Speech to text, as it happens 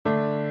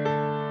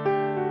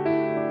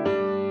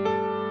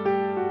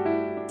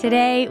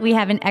Today, we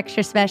have an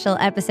extra special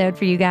episode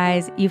for you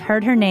guys. You've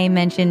heard her name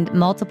mentioned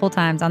multiple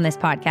times on this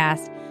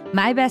podcast.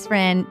 My best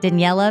friend,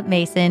 Daniela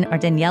Mason, or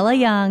Daniela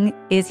Young,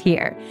 is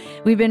here.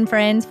 We've been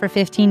friends for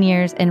 15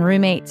 years and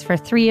roommates for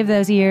 3 of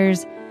those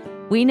years.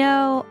 We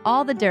know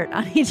all the dirt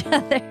on each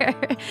other.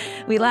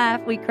 We laugh,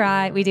 we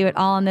cry, we do it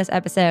all in this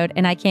episode,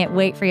 and I can't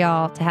wait for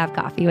y'all to have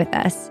coffee with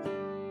us.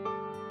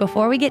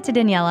 Before we get to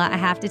Daniela, I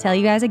have to tell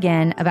you guys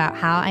again about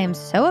how I am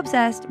so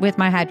obsessed with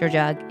my Hydro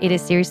Jug. It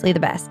is seriously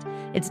the best.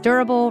 It's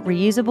durable,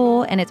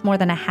 reusable, and it's more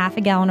than a half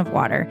a gallon of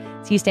water,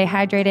 so you stay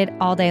hydrated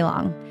all day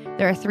long.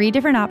 There are 3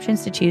 different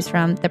options to choose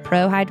from: the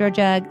Pro Hydro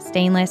Jug,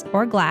 stainless,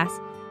 or glass,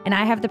 and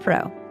I have the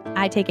Pro.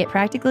 I take it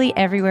practically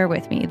everywhere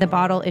with me. The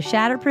bottle is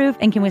shatterproof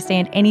and can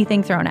withstand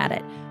anything thrown at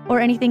it,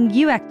 or anything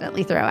you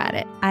accidentally throw at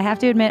it. I have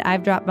to admit,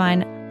 I've dropped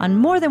mine on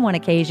more than one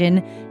occasion,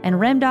 and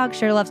Rem Dog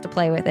sure loves to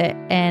play with it,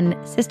 and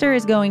Sister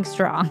is going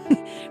strong.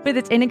 With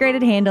its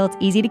integrated handle, it's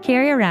easy to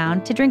carry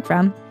around to drink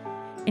from.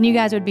 And you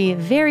guys would be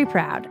very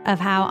proud of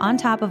how on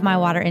top of my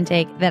water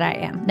intake that I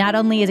am. Not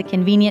only is it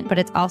convenient, but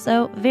it's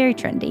also very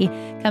trendy,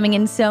 coming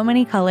in so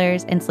many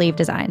colors and sleeve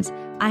designs.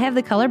 I have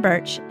the color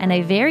birch and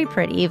a very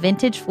pretty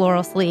vintage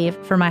floral sleeve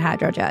for my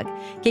Hydro Jug.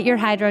 Get your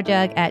Hydro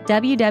Jug at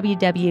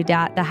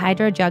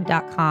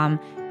www.thehydrojug.com.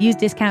 Use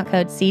discount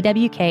code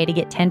CWK to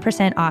get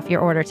 10% off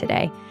your order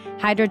today.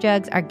 Hydro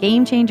Jugs are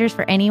game changers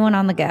for anyone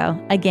on the go.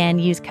 Again,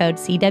 use code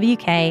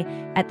CWK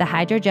at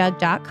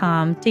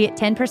thehydrojug.com to get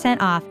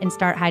 10% off and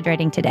start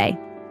hydrating today.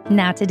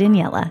 Now to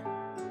Daniela.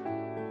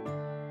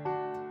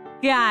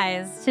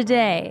 Guys,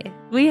 today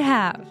we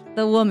have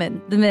the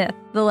woman, the myth,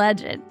 the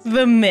legend.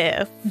 The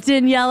myth.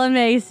 Daniela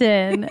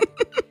Mason.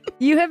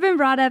 You have been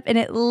brought up in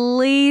at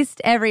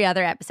least every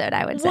other episode,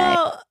 I would say.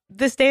 Well,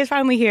 this day is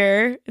finally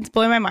here. It's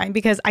blowing my mind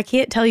because I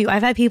can't tell you.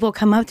 I've had people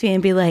come up to me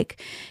and be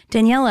like,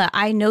 Daniela,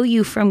 I know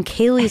you from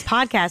Kaylee's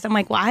podcast. I'm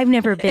like, well, I've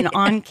never been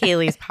on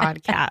Kaylee's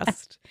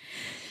podcast.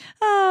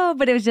 Oh,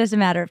 but it was just a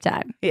matter of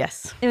time.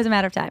 Yes. It was a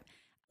matter of time.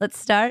 Let's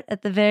start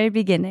at the very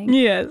beginning.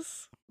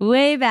 Yes.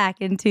 Way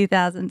back in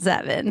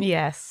 2007.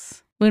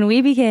 Yes. When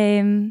we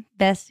became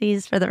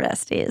besties for the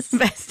resties.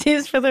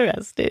 Besties for the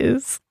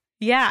resties.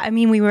 Yeah, I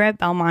mean, we were at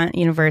Belmont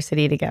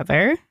University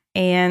together,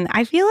 and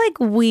I feel like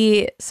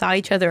we saw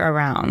each other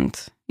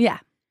around. Yeah.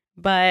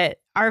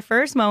 But our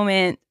first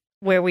moment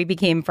where we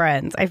became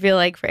friends, I feel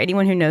like for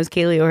anyone who knows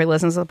Kaylee or who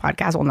listens to the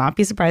podcast will not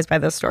be surprised by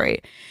this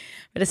story.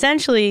 But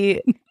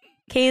essentially,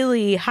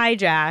 Kaylee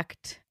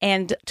hijacked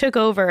and took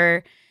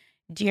over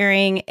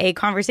during a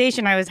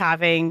conversation I was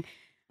having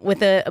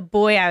with a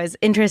boy I was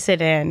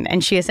interested in,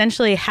 and she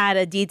essentially had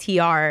a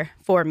DTR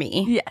for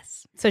me.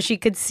 Yes. So she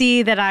could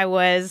see that I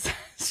was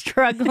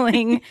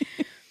struggling,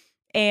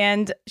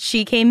 and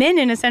she came in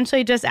and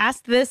essentially just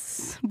asked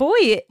this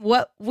boy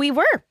what we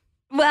were.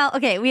 Well,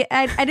 okay,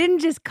 I didn't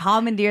just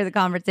commandeer the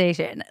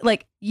conversation.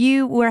 Like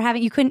you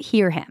couldn't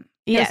hear him.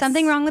 There was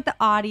something wrong with the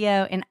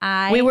audio, and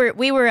we were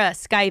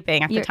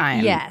Skyping at the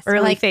time. Yes,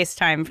 early like,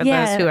 FaceTime for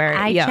those who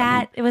are young.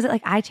 iChat. Was it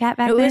like iChat back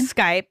then? It was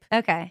Skype.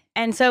 Okay.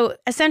 And so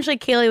essentially,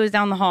 Kaylee was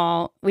down the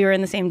hall. We were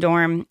in the same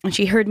dorm, and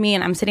she heard me,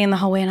 and I'm sitting in the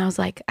hallway, and I was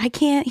like, "I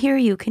can't hear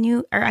you. Can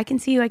you? Or I can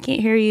see you. I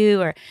can't hear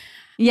you." Or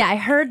yeah, I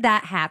heard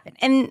that happen.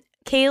 And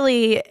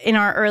Kaylee, in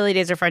our early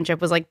days of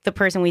friendship, was like the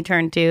person we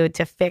turned to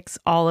fix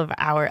all of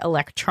our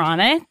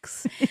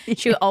electronics.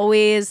 She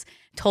always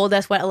told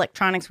us what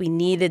electronics we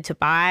needed to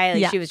buy.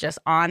 Like She was just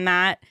on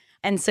that.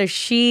 And so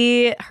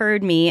she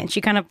heard me and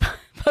she kind of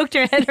poked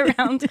her head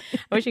around.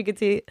 I wish you could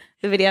see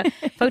the video.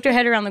 Poked her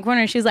head around the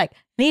corner and she's like,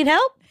 "Need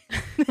help?"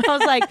 I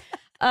was like,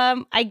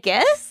 I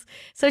guess.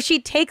 So she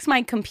takes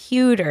my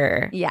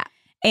computer. Yeah.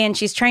 And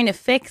she's trying to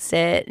fix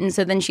it. And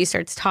so then she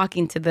starts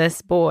talking to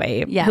this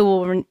boy who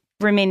will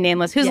remain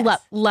nameless, who's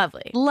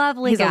lovely.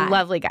 Lovely He's guy. a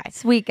lovely guy.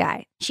 Sweet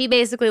guy. She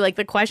basically, like,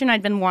 the question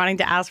I'd been wanting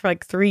to ask for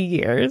like 3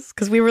 years,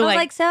 because we were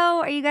like, so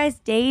are you guys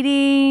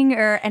dating?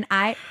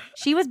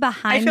 She was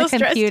behind the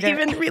computer. I feel stressed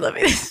even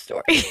reliving this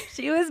story.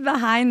 She was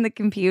behind the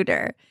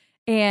computer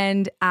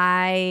and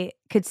I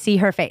could see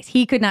her face.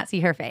 He could not see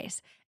her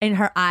face. And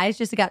her eyes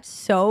just got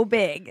so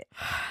big.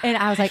 And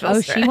I was like,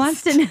 she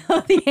wants to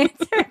know the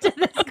answer to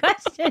this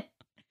question.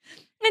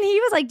 And he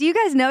was like, "Do you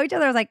guys know each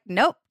other?" I was like,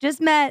 "Nope, just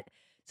met."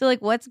 So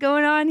like, what's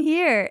going on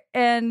here?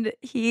 And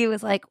he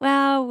was like,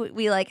 "Well,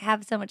 we like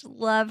have so much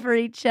love for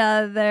each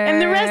other." And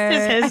the rest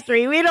is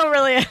history. We don't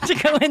really have to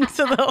go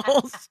into the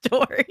whole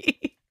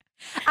story.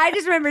 I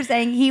just remember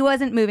saying he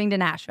wasn't moving to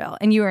Nashville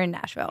and you were in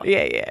Nashville.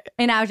 Yeah.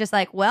 And I was just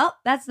like, "Well,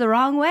 that's the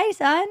wrong way,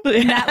 son."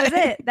 And that was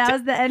it. That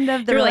was the end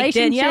of the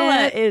relationship.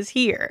 Like, Daniela is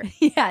here.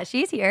 Yeah,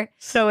 she's here.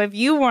 So if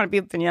you want to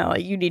be with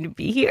Daniela, you need to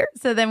be here.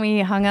 So then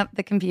we hung up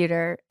the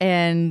computer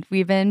and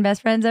we've been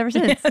best friends ever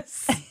since.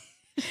 Yes.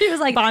 She was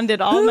like, bonded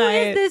all night. Who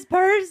is this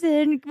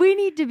person? We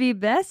need to be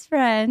best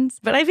friends.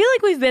 But I feel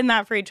like we've been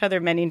that for each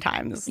other many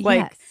times.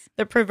 Like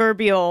the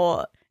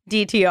proverbial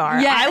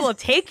DTR. Yes. I will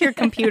take your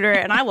computer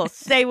and I will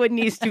say what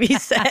needs to be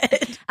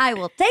said. I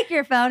will take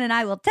your phone and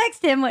I will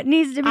text him what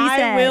needs to be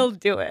said. I will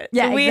do it.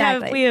 Yeah, so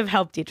exactly. we have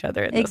helped each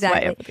other in this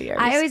way over the years.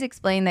 I always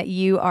explain that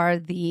you are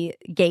the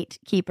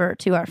gatekeeper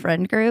to our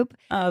friend group.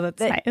 Oh,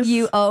 that's nice.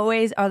 You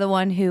always are the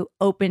one who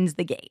opens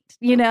the gate,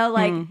 you know,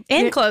 like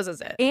and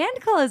closes it. And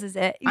closes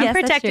it. I'm yes,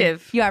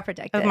 protective. You are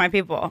protective Of my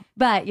people.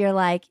 But you're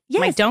like, yes.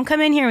 Like, don't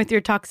come in here with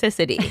your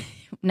toxicity.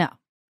 No,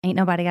 ain't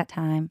nobody got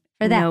time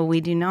for that. No,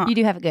 we do not. You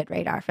do have a good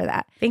radar for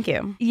that. Thank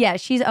you. Yeah,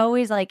 she's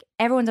always like,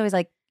 everyone's always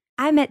like,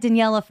 I met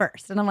Daniela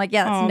first. And I'm like,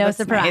 yeah, that's no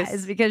surprise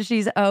nice. because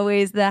she's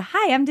always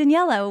hi, I'm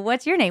Daniela.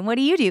 What's your name? What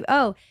do you do?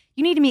 Oh,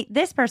 you need to meet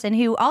this person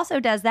who also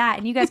does that.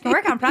 And you guys can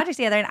work on projects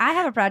together. And I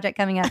have a project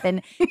coming up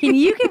and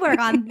you can work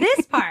on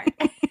this part.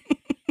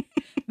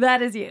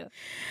 That is you.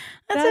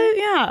 That's it.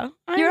 Yeah.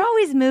 You're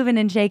always moving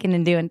and shaking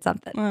and doing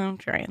something. Well, I'm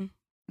trying.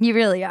 You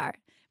really are.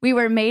 We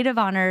were maid of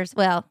honors.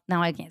 Well,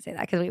 no, I can't say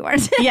that because we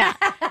weren't. Yeah.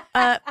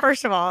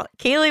 First of all,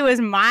 Kaylee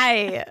was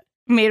my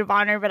maid of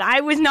honor, but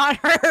I was not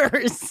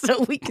hers.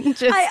 So we can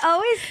just I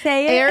always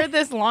say it. air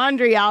this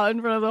laundry out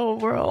in front of the whole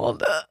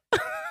world.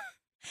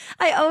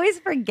 I always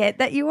forget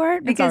that you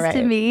weren't because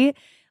to me,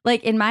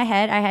 like in my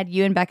head, I had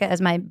you and Becca as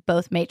my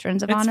both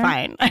matrons of honor. It's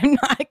fine. I'm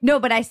not. No,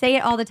 but I say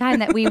it all the time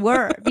that we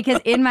were because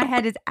in my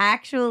head it's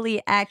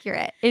actually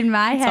accurate. In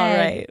my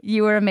head,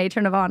 you were a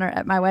matron of honor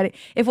at my wedding.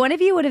 If one of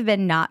you would have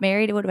been not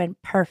married, it would have been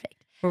perfect.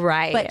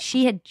 Right. But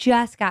she had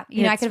just got,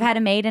 I could have had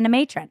a maid and a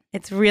matron.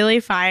 It's really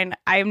fine.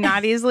 I'm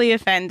not easily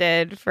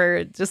offended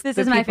for just This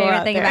the is my people favorite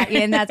out thing there. about you.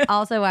 And that's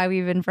also why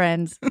we've been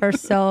friends for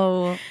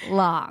so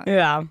long.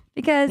 Yeah.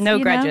 Because no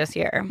grudges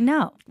here.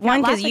 No.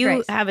 One, because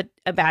you have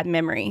a bad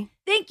memory.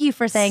 Thank you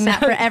for saying that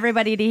for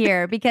everybody to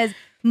hear because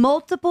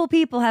multiple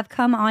people have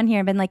come on here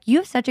and been like, you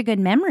have such a good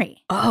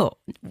memory. Oh,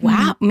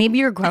 wow. Maybe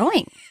you're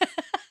growing.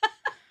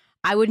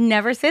 I would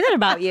never say that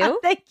about you.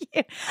 Thank you.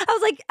 I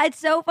was like, it's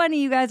so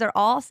funny you guys are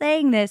all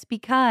saying this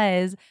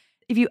because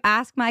if you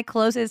ask my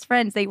closest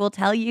friends, they will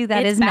tell you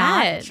that it's is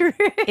bad. Not true.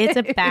 It's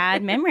a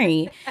bad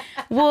memory.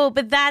 Well,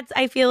 but that's,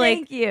 I feel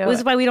like, this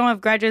is why we don't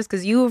have grudges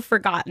because you've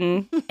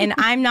forgotten and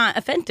I'm not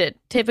offended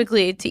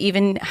typically to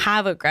even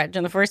have a grudge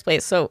in the first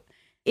place. So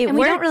we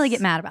don't really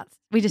get mad about it.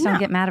 We just don't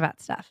get mad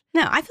about stuff.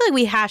 No, I feel like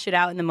we hash it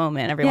out in the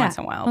moment every once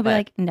in a while. We'll be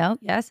like, no,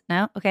 yes,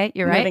 no, okay,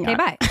 you're right. Okay,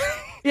 bye.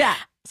 Yeah.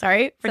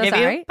 Sorry. Forgive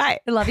you. Bye.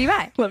 I love you.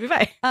 Bye. Love you.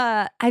 Bye.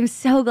 I'm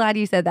so glad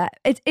you said that.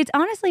 It's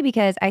honestly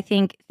because I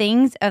think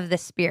things of the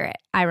spirit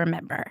I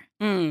remember.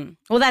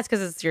 Well, that's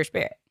because it's your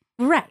spirit.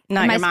 Right.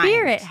 Not my your mind.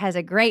 spirit has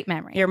a great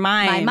memory. Your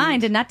mind. My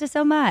mind and not to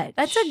so much.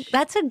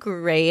 That's a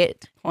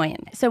great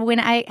point. So when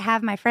I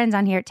have my friends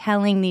on here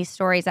telling these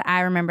stories that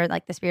I remember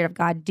like the Spirit of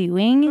God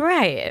doing.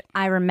 Right.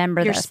 I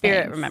remember your those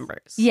spirit things.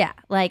 remembers. Yeah.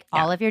 Like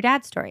all of your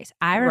dad's stories.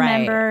 I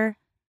remember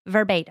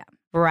verbatim.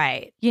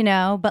 Right. You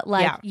know, but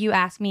like you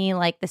ask me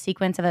like the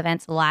sequence of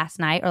events last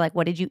night or like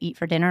what did you eat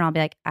for dinner? And I'll be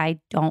like, I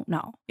don't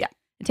know. Yeah.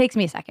 It takes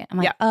me a second. I'm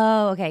like,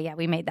 oh, okay, yeah,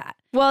 we made that.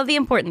 Well, the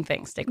important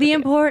things stick with you. The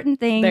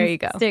important things there you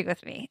go. Stick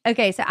with me.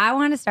 Okay, so I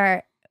want to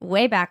start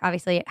way back,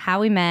 obviously,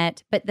 how we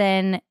met, but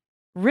then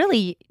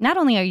really, not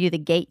only are you the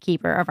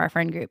gatekeeper of our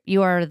friend group,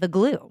 you are the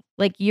glue.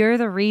 Like you're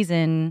the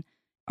reason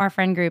our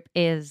friend group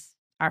is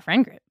our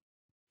friend group,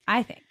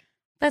 I think.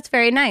 That's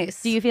very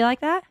nice. Do you feel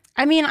like that?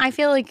 I mean, I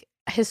feel like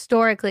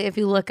historically, if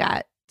you look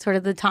at sort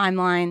of the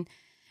timeline,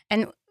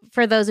 and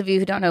for those of you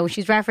who don't know,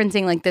 she's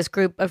referencing like this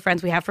group of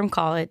friends we have from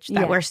college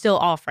that we're still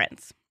all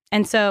friends.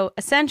 And so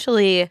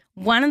essentially,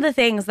 one of the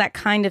things that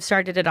kind of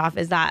started it off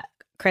is that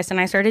Chris and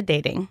I started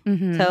dating.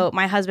 Mm-hmm. So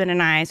my husband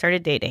and I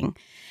started dating.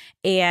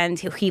 And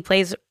he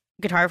plays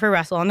guitar for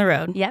Russell on the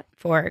Road. Yep.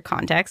 For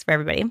context for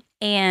everybody.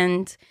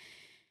 And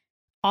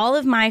all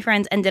of my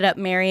friends ended up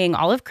marrying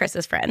all of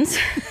Chris's friends.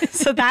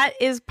 So that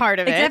is part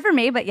of it. Except for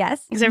me, but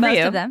yes. Except for you.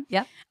 Most of them.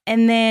 Yep.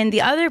 And then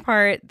the other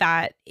part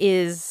that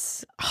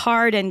is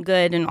hard and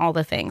good and all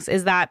the things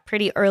is that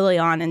pretty early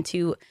on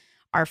into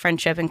our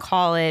friendship in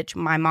college,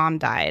 my mom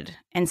died.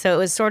 And so it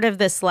was sort of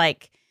this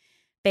like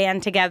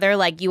band together,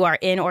 like you are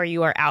in or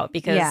you are out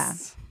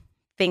because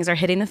things are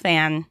hitting the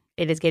fan.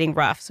 It is getting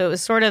rough. So it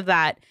was sort of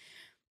that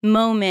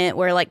moment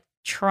where like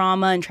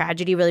trauma and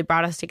tragedy really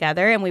brought us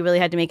together and we really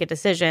had to make a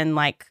decision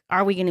like,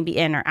 are we going to be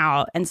in or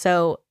out? And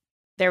so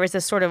there was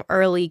this sort of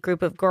early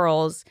group of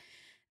girls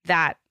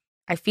that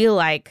I feel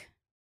like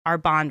our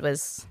bond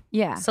was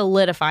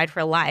solidified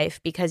for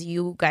life because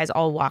you guys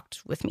all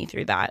walked with me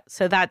through that.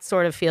 So that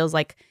sort of feels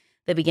like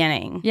the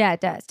beginning. Yeah, it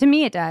does. To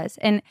me, it does.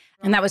 And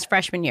that was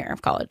freshman year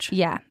of college.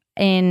 Yeah,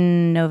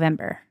 in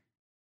November,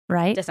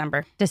 right?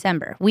 December.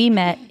 We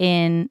met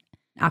in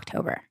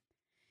October.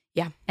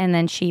 Yeah. And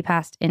then she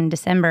passed in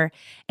December.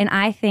 And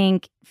I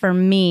think for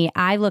me,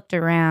 I looked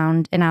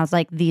around and I was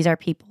like, these are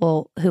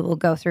people who will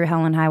go through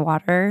hell and high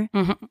water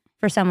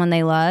for someone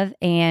they love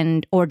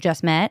or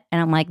just met.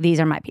 And I'm like, these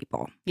are my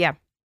people. Yeah.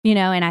 You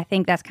know, and I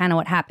think that's kind of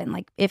what happened.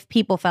 Like if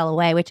people fell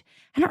away, which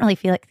I don't really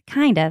feel like,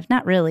 kind of,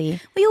 not really.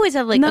 We always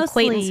have like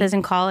acquaintances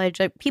in college,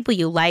 like people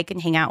you like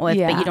and hang out with,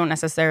 but you don't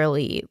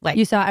necessarily like.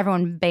 You saw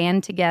everyone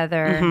band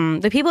together.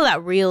 The people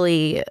that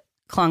really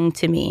clung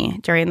to me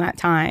during that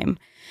time.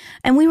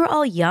 And we were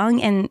all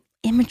young and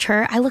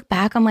immature. I look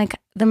back, I'm like,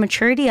 the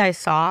maturity I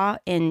saw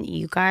in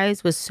you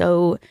guys was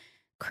so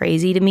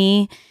crazy to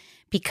me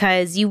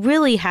because you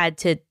really had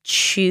to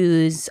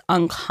choose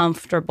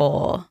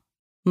uncomfortable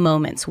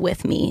moments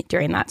with me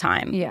during that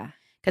time. Yeah.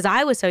 Because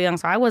I was so young,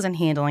 so I wasn't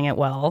handling it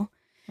well.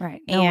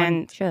 Right. No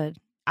one should.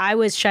 I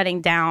was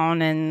shutting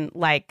down and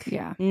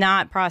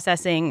not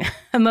processing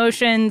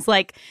emotions.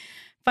 Like,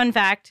 fun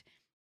fact,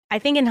 I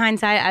think in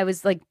hindsight, I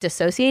was like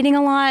dissociating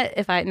a lot.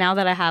 Now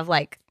that I have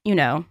like,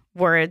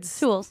 words,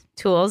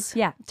 tools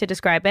to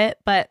describe it.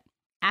 But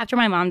after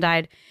my mom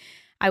died,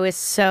 I was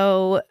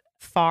so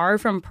far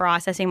from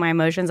processing my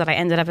emotions that I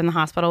ended up in the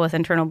hospital with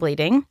internal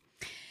bleeding.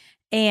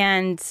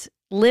 And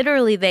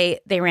literally they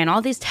ran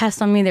all these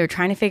tests on me. They were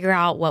trying to figure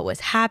out what was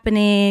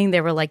happening.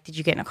 They were like, did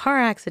you get in a car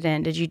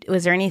accident?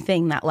 Was there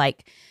anything that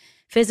like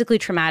physically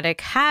traumatic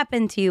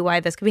happened to you,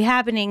 why this could be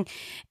happening?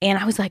 And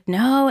I was like,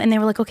 no. And they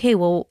were like, okay,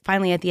 well,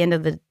 finally at the end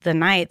of the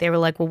night, they were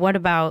like, well, what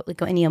about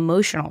like any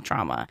emotional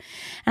trauma?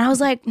 And I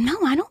was like, no,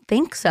 I don't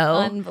think so.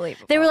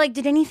 Unbelievable. They were like,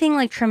 did anything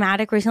like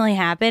traumatic recently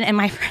happen? And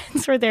my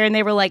friends were there and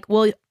they were like,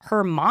 well,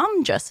 her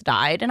mom just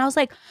died. And I was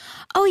like,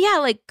 oh yeah,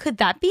 like, could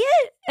that be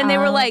it? And they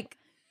were like,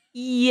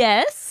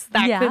 yes,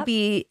 that could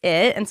be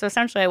it. And so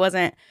essentially I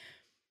wasn't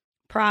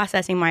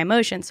processing my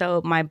emotions.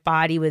 So my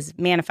body was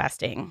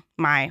manifesting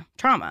my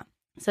trauma.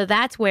 So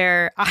that's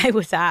where I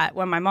was at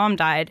when my mom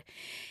died.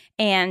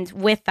 And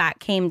with that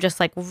came just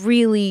like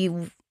really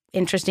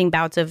interesting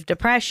bouts of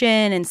depression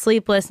and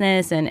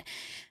sleeplessness and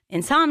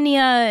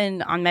insomnia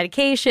and on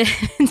medication.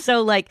 And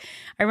so like,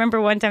 I remember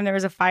one time there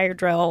was a fire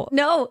drill.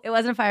 No, it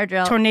wasn't a fire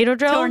drill. Tornado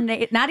drill?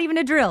 Not even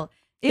a drill.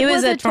 It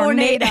was a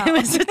tornado. It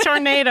was a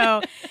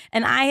tornado.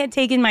 And I had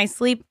taken my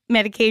sleep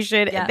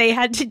medication. Yeah. They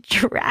had to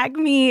drag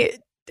me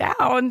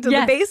down to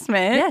the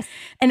basement. Yes.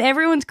 And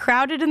everyone's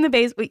crowded in the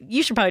basement.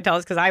 You should probably tell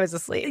us because I was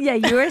asleep. Yeah,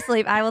 you were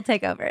asleep. I will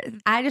take over.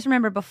 I just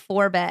remember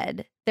before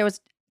bed, there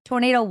was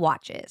tornado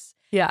watches.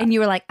 Yeah. And you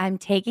were like, I'm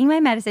taking my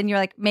medicine. You're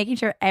like making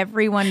sure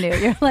everyone knew.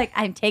 You're like,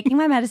 I'm taking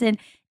my medicine.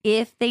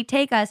 If they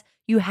take us,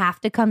 you have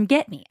to come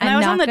get me. And I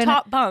was on the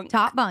top bunk.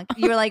 Top bunk.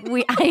 You were like,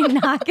 I'm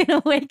not going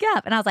to wake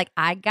up. And I was like,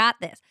 I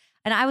got this.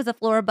 And I was a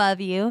floor above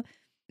you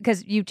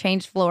because you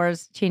changed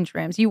floors, changed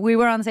rooms. We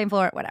were on the same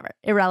floor, whatever.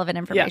 Irrelevant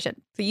information.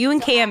 Yeah. So you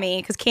and Cammie,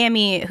 because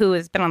Cammie, who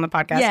has been on the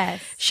podcast,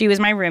 she was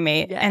my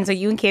roommate. Yes. And so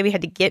you and Cammie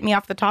had to get me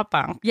off the top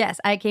bunk. Yes.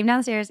 I came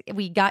downstairs.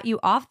 We got you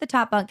off the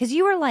top bunk because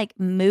you were like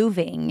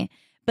moving.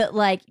 But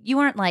like you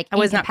weren't like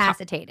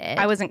incapacitated.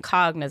 I wasn't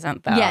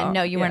cognizant though. Yeah,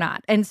 no, you were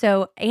not. And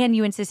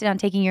you insisted on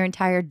taking your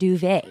entire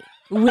duvet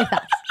with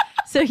us.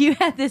 So you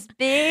had this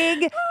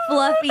big,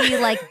 fluffy,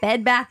 like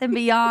Bed Bath &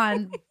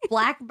 Beyond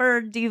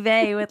Blackbird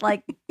duvet with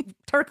like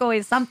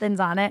turquoise somethings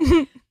on it.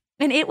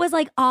 And it was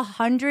like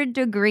 100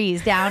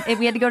 degrees down. And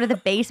we had to go to the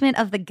basement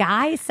of the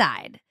guy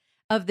side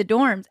of the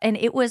dorms. And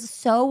it was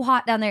so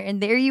hot down there.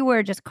 And there you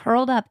were just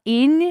curled up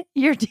in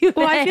your duvet.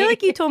 Well, I feel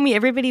like you told me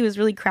everybody was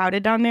really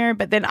crowded down there,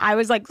 but then I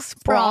was like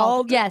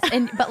sprawled. Yes.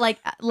 But like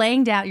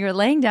laying down, you were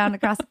laying down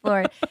across the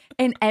floor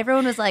and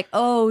everyone was like,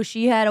 oh,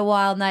 she had a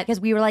wild night. Because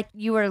we were like,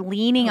 you were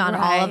leaning on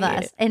all of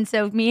us. And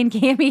so me and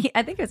Cammie,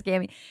 I think it was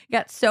Cammie,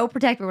 got so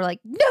protective. We were like,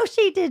 no,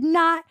 she did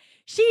not.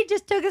 She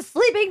just took a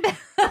sleeping bag.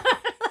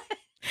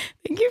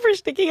 Thank you for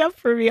sticking up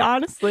for me,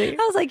 honestly.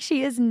 I was like,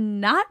 she is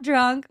not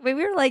drunk. But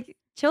we were like,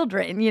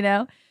 children,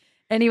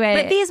 Anyway.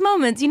 But these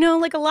moments,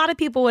 like a lot of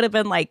people would have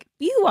been like,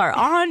 you are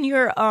on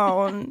your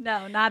own.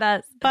 No, not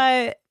us.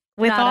 But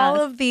with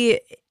of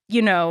the,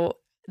 the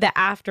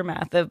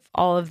aftermath of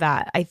all of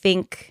that, I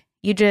think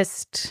you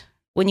just,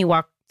 when you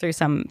walk through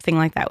something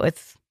like that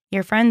with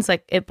your friends,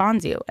 like it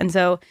bonds you. And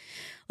so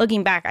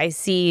looking back, I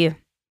see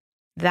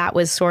that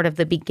was sort of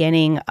the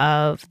beginning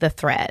of the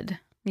thread.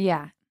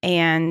 Yeah.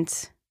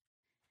 And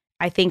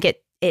I think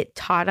it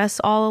taught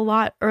us all a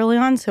lot early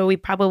on. So we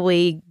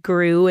probably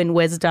grew in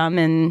wisdom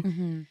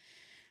and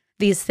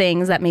these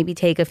things that maybe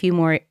take a few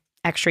more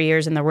extra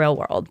years in the real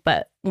world.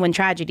 But when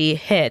tragedy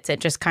hits, it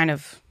just kind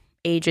of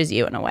ages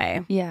you in a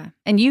way. Yeah.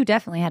 And you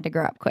definitely had to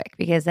grow up quick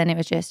because then it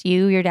was just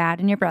you, your dad,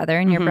 and your brother.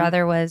 And your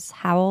brother was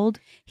how old?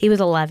 He was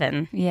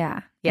 11.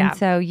 Yeah. Yeah. And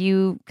so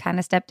you kind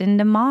of stepped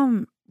into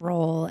mom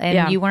role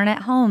and you weren't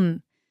at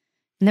home.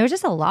 And there was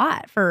just a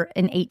lot for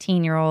an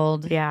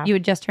 18-year-old. Yeah. You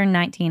had just turned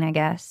 19, I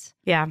guess.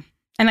 Yeah.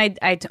 And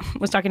I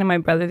was talking to my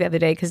brother the other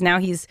day because now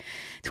he's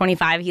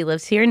 25. He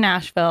lives here in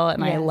Nashville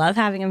and I love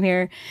having him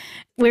here.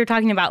 We were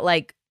talking about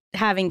like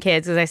having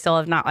kids because I still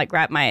have not like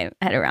wrapped my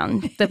head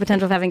around the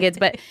potential of having kids.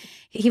 But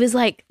he was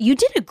like, you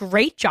did a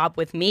great job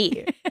with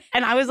me.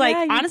 And I was like,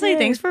 honestly,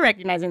 thanks for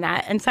recognizing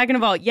that. And second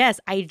of all, yes,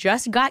 I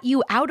just got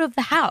you out of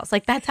the house.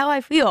 Like that's how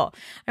I feel.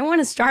 I want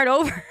to start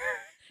over.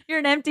 You're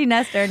an empty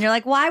nester. And you're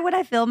like, why would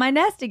I fill my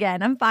nest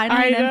again? I'm fine.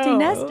 I'm an empty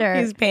nester.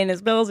 He's paying his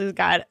bills. He's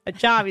got a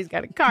job. He's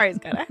got a car. He's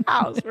got a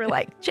house. We're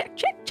like, check,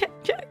 check, check,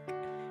 check.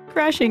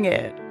 Crushing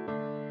it.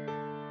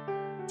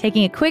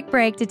 Taking a quick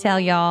break to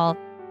tell y'all,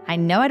 I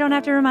know I don't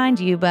have to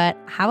remind you, but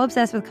how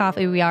obsessed with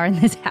coffee we are in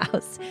this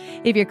house.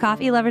 If you're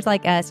coffee lovers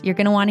like us, you're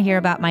going to want to hear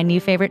about my new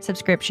favorite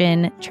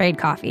subscription, Trade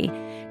Coffee.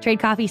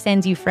 Trade Coffee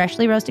sends you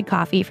freshly roasted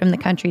coffee from the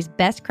country's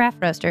best craft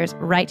roasters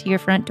right to your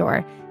front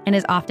door, and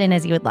as often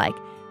as you would like.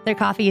 Their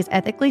coffee is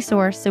ethically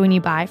sourced, so when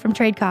you buy from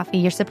Trade Coffee,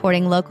 you're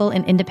supporting local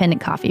and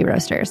independent coffee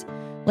roasters.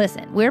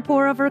 Listen, we're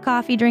pour-over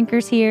coffee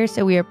drinkers here,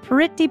 so we are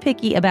pretty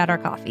picky about our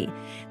coffee.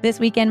 This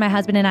weekend, my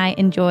husband and I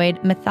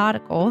enjoyed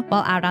Methodical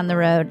while out on the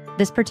road.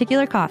 This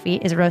particular coffee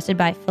is roasted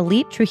by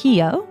Felipe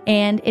Trujillo,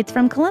 and it's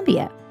from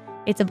Colombia.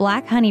 It's a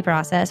black honey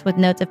process with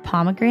notes of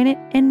pomegranate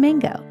and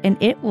mango, and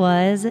it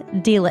was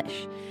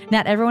delish.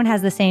 Not everyone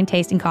has the same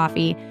taste in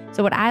coffee,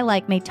 so what I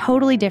like may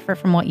totally differ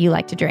from what you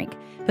like to drink.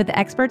 But the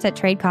experts at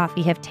Trade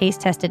Coffee have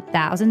taste tested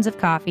thousands of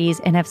coffees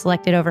and have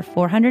selected over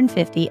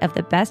 450 of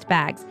the best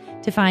bags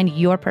to find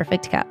your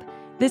perfect cup.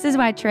 This is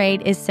why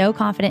Trade is so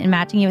confident in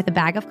matching you with a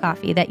bag of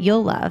coffee that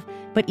you'll love.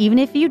 But even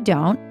if you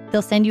don't,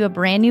 they'll send you a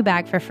brand new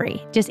bag for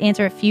free. Just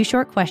answer a few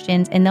short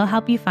questions and they'll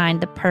help you find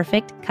the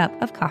perfect cup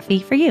of coffee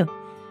for you.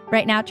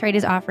 Right now, Trade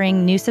is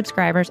offering new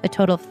subscribers a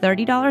total of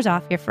 $30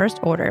 off your first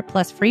order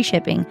plus free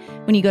shipping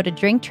when you go to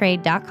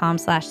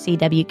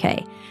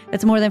drinktrade.com/CWK.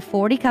 That's more than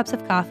 40 cups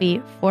of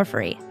coffee for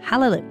free.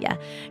 Hallelujah.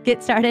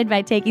 Get started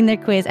by taking their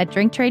quiz at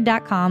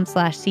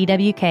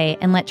drinktrade.com/CWK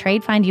and let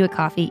Trade find you a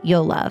coffee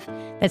you'll love.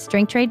 That's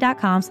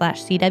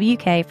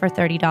drinktrade.com/CWK for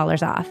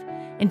 $30 off.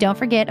 And don't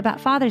forget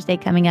about Father's Day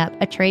coming up.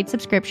 A Trade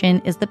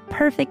subscription is the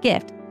perfect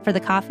gift for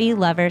the coffee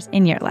lovers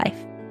in your life.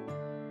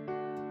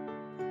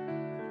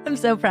 I'm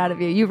so proud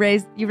of you. You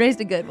raised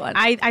a good one.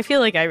 I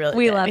feel like I really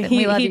we did. love him.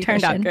 We love he you,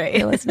 turned Christian. out great.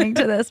 You're listening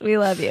to this. We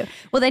love you.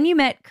 Well, then you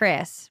met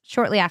Chris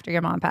shortly after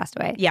your mom passed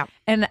away. Yeah.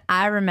 And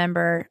I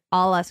remember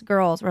all us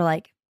girls were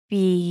like,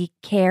 be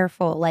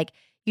careful. Like,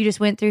 you just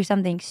went through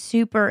something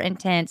super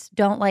intense.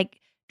 Don't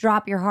like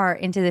drop your heart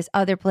into this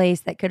other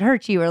place that could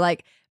hurt you. Or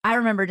like, I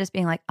remember just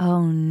being like,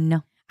 oh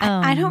no.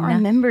 I don't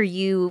remember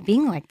you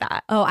being like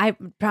that. Oh, I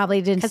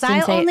probably didn't. Because I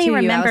only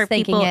remember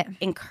people it.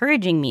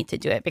 encouraging me to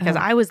do it because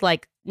I was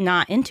like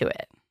not into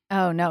it.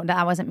 Oh no,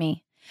 that wasn't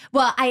me.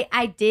 Well,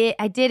 I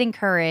did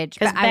encourage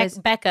because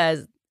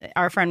Becca,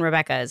 our friend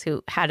Rebecca, is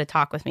who had a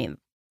talk with me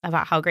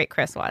about how great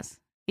Chris was.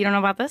 You don't know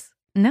about this?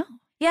 No.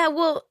 Yeah,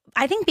 well,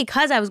 I think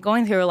because I was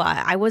going through a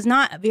lot, I was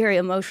not very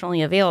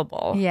emotionally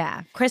available.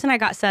 Yeah. Chris and I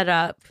got set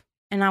up,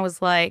 and I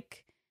was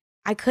like,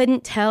 I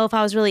couldn't tell if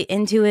I was really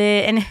into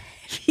it. And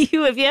if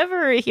you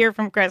ever hear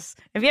from Chris,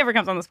 if he ever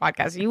comes on this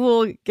podcast, you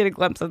will get a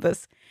glimpse of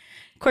this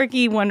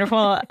quirky,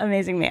 wonderful,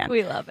 amazing man.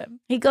 We love him.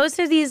 He goes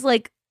through these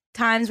like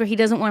times where he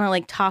doesn't want to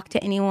like talk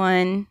to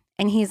anyone,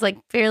 and he's like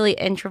fairly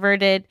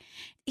introverted.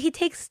 He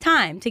takes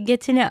time to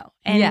get to know,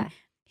 and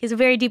he's a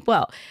very deep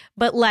well.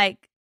 But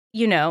like,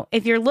 you know,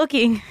 if you're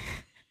looking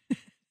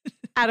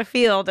at a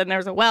field and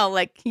there's a well,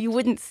 like you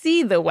wouldn't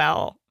see the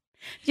well.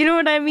 Do you know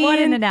what I mean? What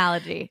an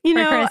analogy for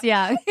Chris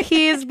Young.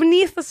 He is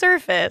beneath the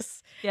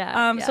surface.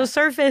 Yeah. So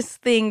surface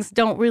things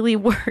don't really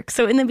work.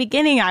 So in the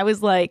beginning, I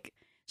was like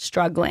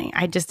struggling.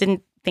 I just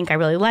didn't think I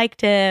really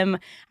liked him.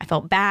 I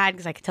felt bad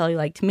because I could tell he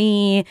liked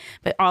me,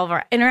 but all of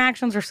our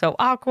interactions were so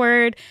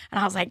awkward. And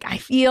I was like, I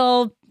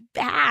feel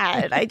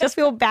bad. I just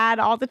feel bad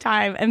all the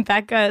time. And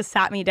Becca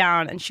sat me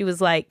down and she was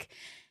like,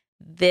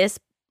 this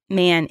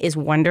man is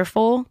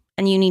wonderful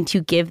and you need to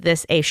give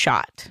this a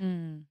shot.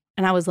 And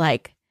I was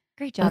like,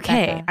 great job.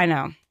 Okay, Becca. I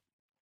know.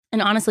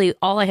 And honestly,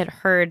 all I had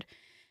heard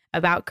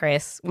about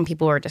Chris when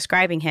people were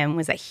describing him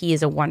was that he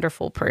is a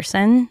wonderful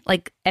person.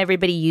 Like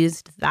everybody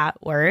used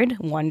that word,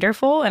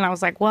 wonderful. And I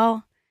was like,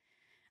 well,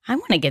 I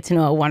want to get to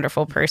know a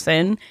wonderful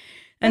person.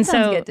 And that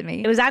sounds so good to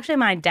me. It was actually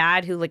my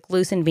dad who like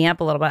loosened me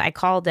up a little bit. I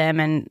called him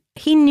and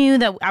he knew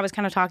that I was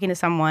kind of talking to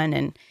someone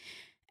and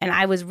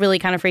I was really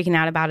kind of freaking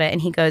out about it.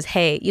 And he goes,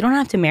 hey, you don't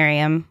have to marry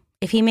him.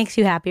 If he makes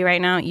you happy right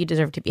now, you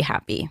deserve to be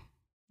happy.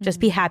 Just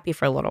be happy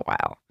for a little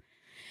while.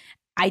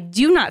 I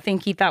do not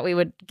think he thought we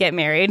would get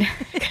married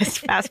because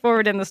fast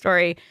forward in the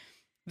story,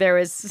 there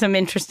was some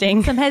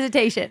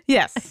hesitation.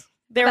 Yes.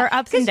 There were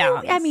ups and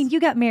downs. You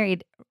got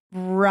married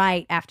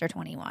right after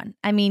 21.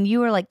 I mean,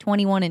 you were like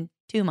 21 in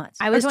 2 months.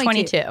 I was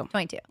 22.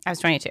 22. I was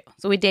 22.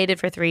 So we dated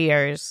for 3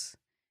 years,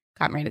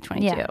 got married at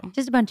 22. Yeah,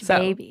 just a bunch of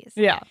babies.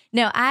 Yeah.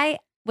 No, I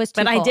was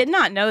But twofold. I did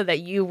not know that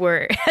you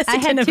were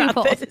hesitant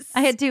about this. I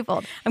had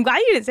twofold. I'm glad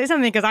you didn't say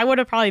something because I would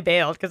have probably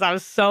bailed because I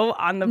was so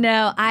on the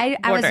No, I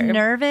was border.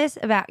 nervous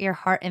about your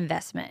heart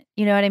investment.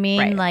 You know what I mean?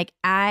 Right. Like,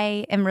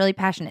 I am really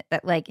passionate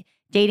that like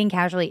dating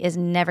casually is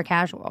never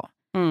casual.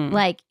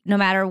 Like, no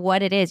matter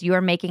what it is, you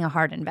are making a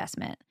hard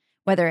investment,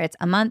 whether it's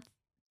a month,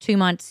 2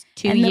 months,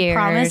 2 years. And the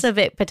promise of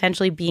it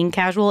potentially being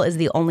casual is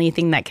the only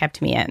thing that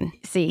kept me in.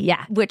 See,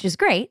 yeah, which is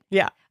great.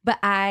 Yeah. But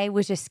I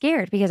was just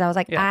scared because I was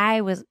like,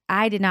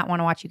 I did not want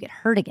to watch you get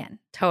hurt again.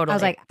 Totally. I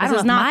was like, this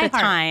is not the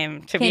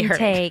time to be hurt.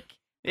 Take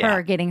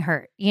her getting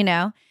hurt, you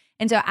know?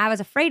 And so I was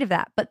afraid of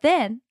that. But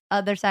then,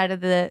 other side of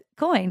the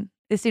coin,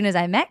 as soon as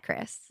I met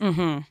Chris,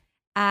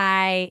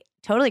 I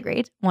totally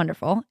agreed.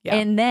 Wonderful. Yeah.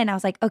 And then I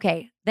was like,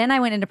 okay. Then I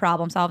went into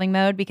problem solving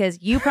mode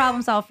because you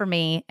problem solve for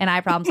me and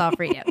I problem solve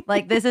for you.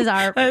 Like this is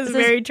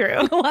very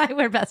true. Why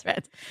we're best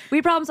friends.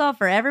 We problem solve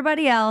for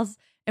everybody else.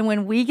 And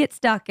when we get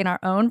stuck in our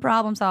own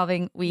problem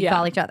solving, we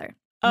call each other.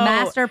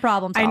 Master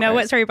problem solvers. I know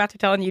what story you're about to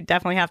tell, and you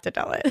definitely have to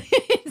tell it.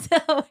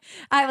 So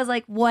I was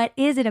like, what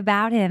is it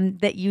about him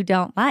that you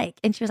don't like?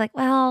 And she was like,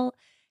 well,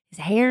 his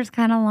hair's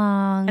kind of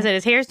long. I said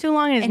his hair's too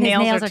long and his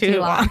nails are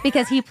too long.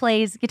 Because he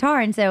plays guitar.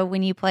 And so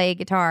when you play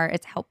guitar,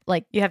 it's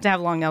you have to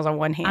have long nails on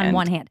one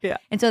hand. Yeah.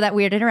 And so that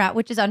weirded her out,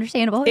 which is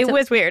understandable. It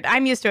was weird.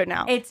 I'm used to it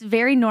now. It's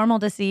very normal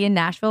to see in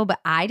Nashville, but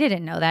I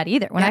didn't know that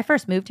either. When I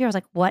first moved here, I was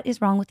like, what is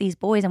wrong with these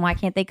boys and why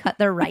can't they cut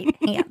their right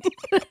hand?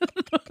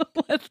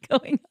 What's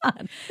going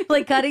on?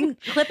 Like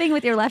clipping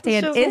with your left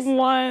hand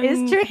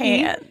is tricky.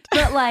 Hand.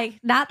 But like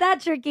not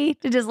that tricky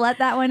to just let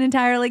that one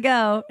entirely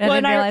go. And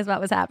didn't realize what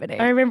was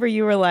happening. I remember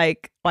you were like,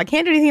 well, I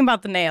can't do anything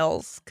about the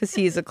nails because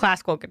he's a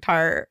classical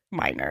guitar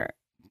minor,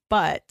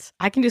 but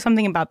I can do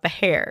something about the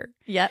hair.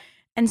 Yep.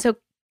 And so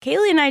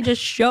Kaylee and I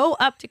just show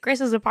up to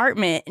Chris's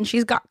apartment and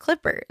she's got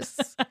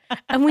clippers.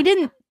 And we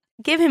didn't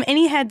give him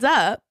any heads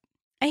up.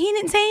 And he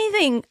didn't say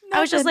anything. Nothing. I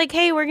was just like,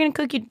 hey, we're going to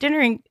cook you dinner.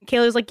 And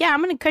Kaylee was like, yeah,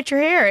 I'm going to cut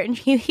your hair. And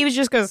he was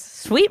just goes,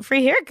 sweet,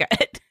 free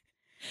haircut.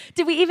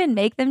 Did we even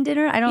make them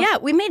dinner? Yeah,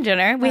 we made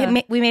dinner. We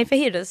made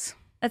fajitas.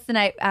 That's the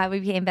night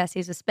we became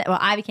besties with Spencer. Well,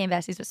 I became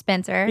besties with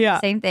Spencer. Yeah.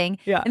 Same thing.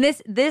 Yeah. And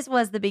this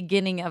was the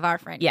beginning of our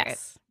friendship.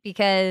 Yes.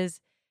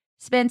 Because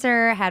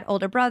Spencer had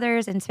older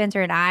brothers and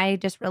Spencer and I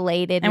just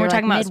related. And we're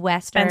talking about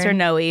Midwestern. Spencer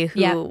Noe,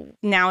 who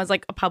now is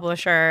like a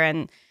publisher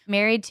and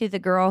married to the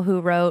girl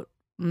who wrote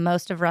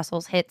most of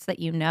Russell's hits that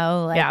you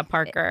know. Like,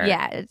 Parker.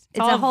 It's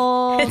a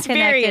whole it's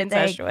very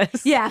incestuous.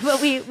 Thing. Yeah, but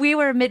we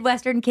were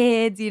Midwestern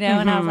kids, you know,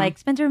 and I was like,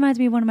 Spencer reminds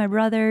me of one of my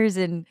brothers.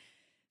 And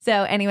so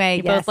anyway,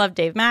 you both loved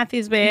Dave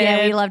Matthews Band.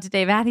 Yeah, we loved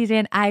Dave Matthews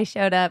Band. I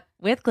showed up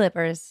with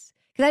clippers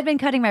because I'd been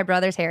cutting my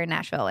brother's hair in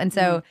Nashville. And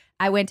so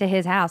I went to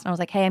his house and I was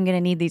like, hey, I'm going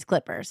to need these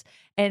clippers.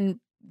 And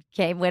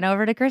went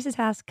over to Chris's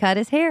house, cut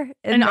his hair.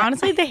 And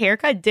honestly, the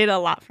haircut did a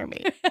lot for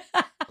me.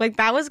 Like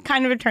that was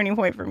kind of a turning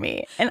point for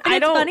me. And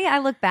it's funny, I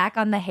look back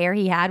on the hair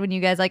he had when you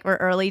guys like were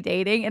early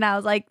dating and I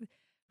was like,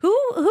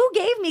 who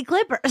gave me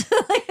clippers?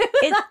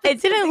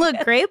 It didn't look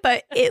great,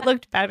 but it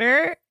looked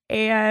better.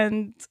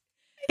 And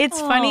it's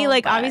funny,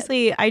 like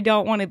obviously I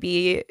don't want to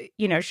be,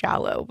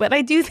 shallow, but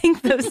I do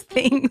think those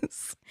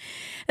things.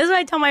 That's what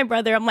I tell my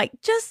brother. I'm like,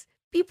 just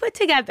be put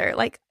together.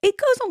 Like it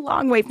goes a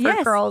long way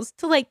for girls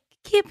to like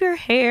keep your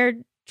hair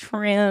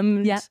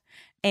trimmed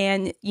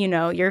and,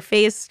 your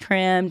face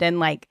trimmed and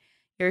like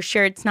your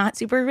shirt's not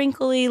super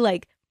wrinkly.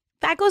 Like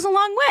that goes a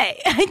long way.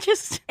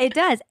 It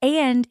does.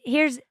 And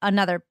here's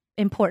another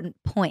important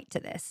point to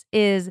this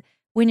is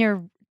when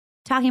you're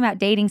talking about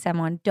dating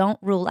someone, don't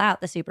rule out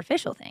the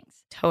superficial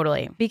things.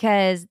 Totally.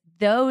 Because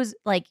those,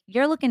 like,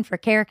 you're looking for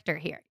character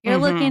here. You're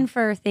looking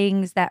for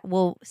things that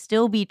will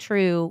still be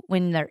true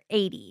when they're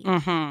 80.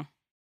 Mm-hmm.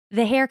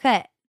 The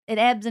haircut, it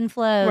ebbs and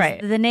flows.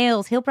 Right. The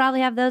nails, he'll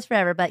probably have those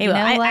forever. But you know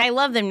what? I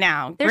love them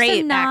now. There's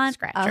great back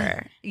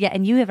scratcher.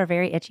 And you have a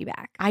very itchy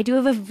back. I do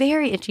have a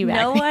very itchy back.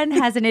 No one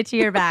has an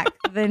itchier back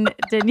than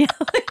Danielle.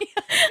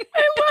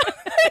 I love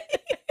it.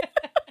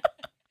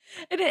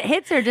 And it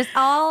hits her just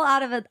all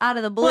out of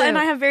the blue. Well, and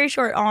I have very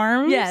short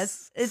arms.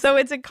 Yes. So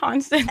it's a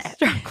constant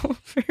struggle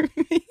for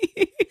me.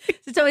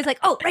 It's always like,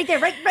 oh, right there,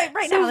 right so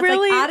now. It's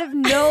really, like out of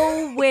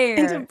nowhere.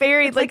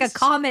 It's like a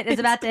comet is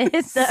about to hit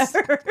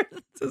the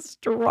earth. It's a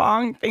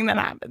strong thing that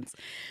happens.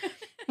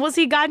 Well,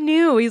 see, God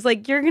knew. He's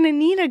like, you're going to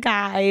need a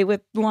guy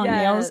with long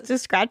nails to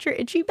scratch your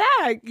itchy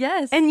back.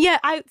 Yes. And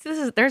yet,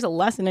 there's a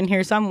lesson in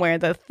here somewhere.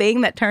 The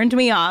thing that turned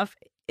me off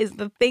is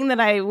the thing that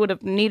I would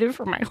have needed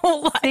for my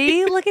whole life.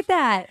 See, look at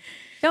that.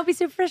 Don't be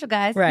superficial,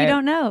 guys. Right. You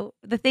don't know.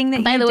 The thing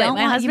that By you the way, don't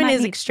my want, husband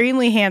is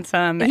extremely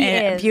handsome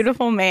and a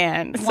beautiful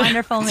man.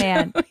 Wonderful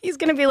man. He's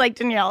going to be like,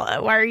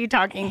 Daniela, why are you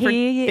talking for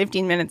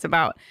 15 minutes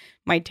about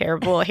my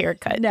terrible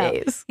haircut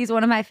days? He's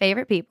one of my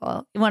favorite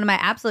people. One of my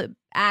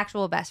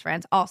actual best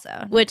friends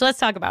also. Which let's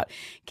talk about.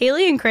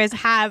 Kaylee and Chris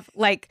have,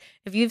 like,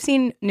 if you've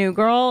seen New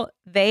Girl,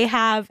 they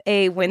have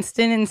a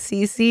Winston and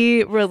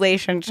Cece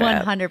relationship.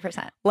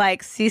 100%.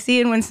 Like, Cece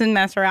and Winston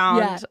mess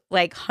around,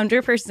 like,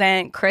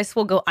 100%. Chris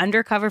will go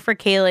undercover for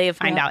Kaylee,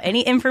 find out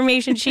any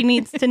information she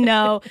needs to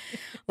know.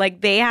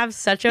 Like, they have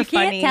such a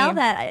funny... You can't tell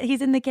that.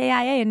 He's in the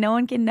KIA and no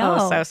one can know.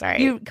 Oh, so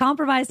sorry. You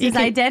compromised his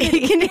identity.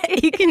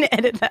 You can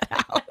edit that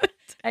out.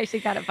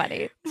 Actually kind of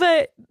funny.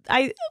 But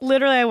I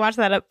watched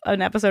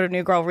an episode of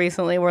New Girl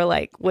recently where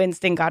like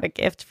Winston got a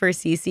gift for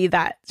Cece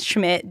that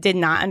Schmidt did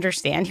not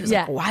understand. He was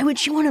like, why would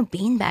she want a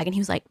beanbag? And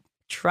he was like,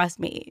 trust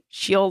me,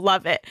 she'll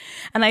love it.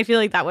 And I feel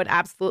like that would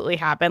absolutely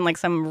happen. Like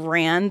some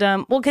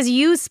random, because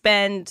you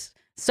spend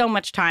so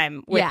much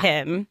time with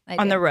him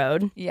on the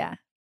road. Yeah.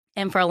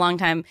 And for a long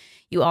time,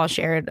 you all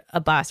shared a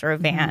bus or a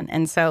van.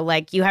 And so,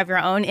 like, you have your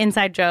own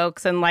inside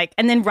jokes. And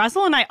then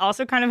Russell and I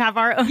also kind of have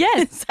our own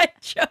inside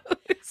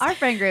jokes. Our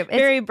friend group.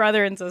 Very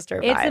brother and sister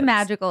vibes. It's a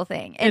magical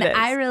thing. And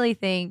I really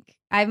think,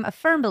 I'm a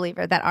firm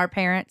believer that our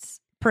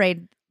parents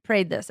prayed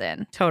prayed this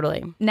in.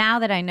 Totally. Now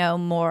that I know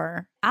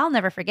more, I'll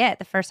never forget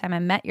the first time I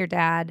met your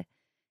dad.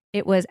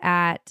 It was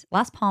at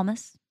Las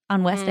Palmas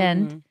on West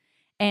End.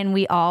 And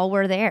we all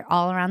were there,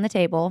 all around the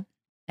table.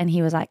 And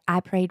he was like, I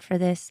prayed for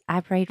this.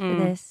 I prayed for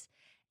this.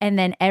 And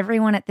then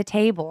everyone at the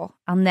table,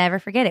 I'll never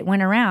forget it,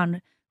 went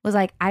around, was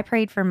like, I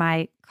prayed for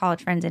my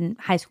college friends in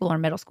high school or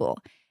middle school.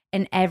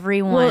 And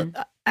everyone.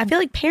 Well, I feel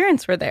like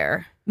parents were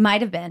there.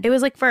 Might have been. It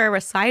was like for a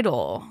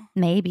recital.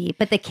 Maybe.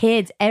 But the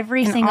kids,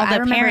 every And single, all the I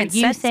remember parents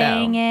you said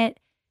saying so. it.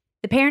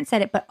 The parents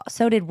said it, but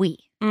so did we.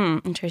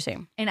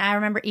 Interesting. And I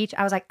remember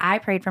I was like, I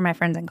prayed for my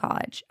friends in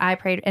college. I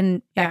prayed.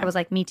 And Becca was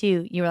like, me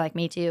too. You were like,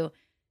 me too.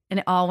 And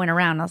it all went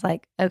around. I was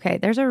like, okay,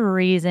 there's a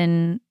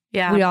reason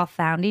we all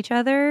found each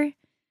other.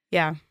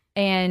 Yeah.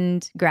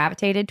 And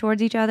gravitated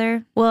towards each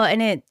other. Well,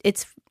 and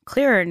it's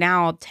clearer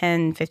now,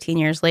 10, 15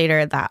 years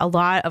later, that a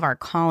lot of our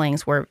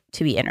callings were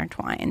to be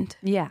intertwined.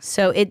 Yeah.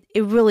 So it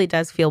really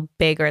does feel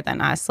bigger than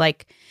us.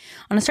 Like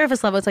on a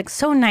surface level, it's like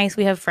so nice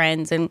we have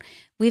friends and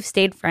we've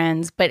stayed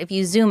friends. But if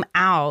you zoom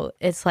out,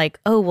 it's like,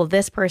 oh, well,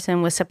 this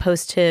person was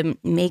supposed to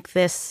make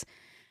this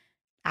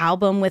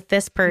album with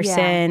this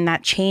person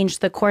that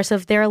changed the course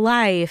of their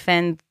life.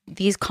 And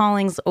these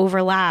callings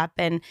overlap.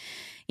 And,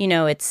 you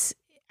know,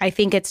 I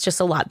think it's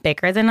just a lot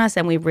bigger than us.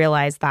 And we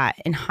realize that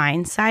in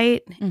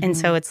hindsight. And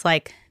so it's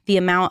like the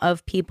amount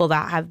of people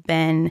that have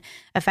been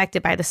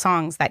affected by the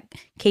songs that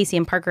Casey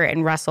and Parker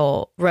and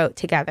Russell wrote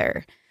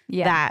together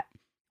that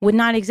would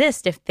not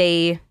exist if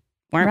they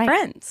weren't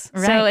friends.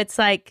 So it's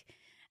like,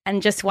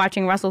 and just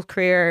watching Russell's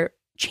career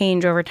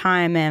change over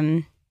time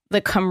and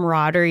the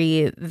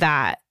camaraderie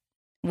that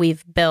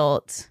we've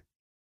built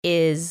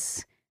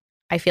is,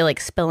 I feel like,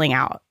 spilling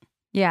out.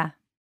 Yeah.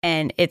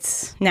 And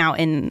it's now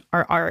in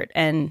our art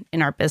and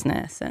in our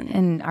business and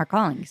in our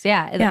callings.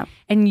 Yeah.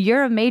 And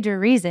you're a major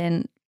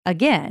reason,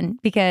 again,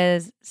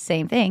 because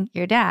same thing,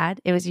 your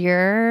dad, it was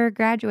your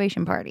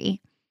graduation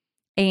party.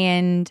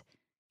 And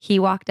he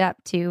walked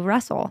up to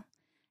Russell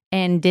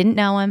and didn't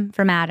know him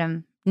from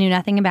Adam, knew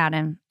nothing about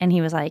him. And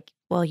he was like,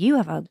 well, you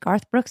have a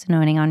Garth Brooks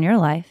anointing on your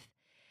life.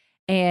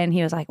 And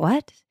he was like,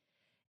 what?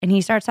 And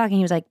he starts talking.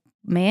 He was like,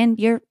 man,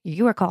 you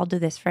were called to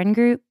this friend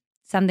group,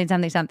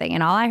 something.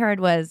 And all I heard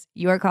was,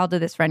 you are called to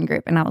this friend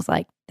group. And I was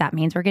like, that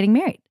means we're getting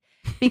married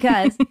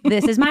because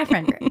this is my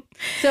friend group.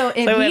 So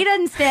if he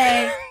doesn't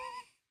stay,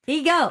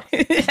 he goes.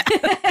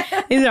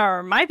 These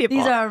are my people.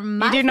 These are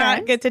my You do friends.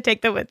 not get to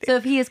take them with you. So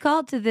if he is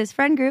called to this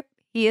friend group,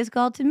 he is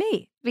called to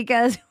me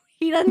because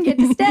he doesn't get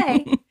to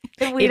stay.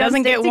 He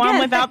doesn't get one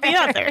without the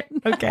other.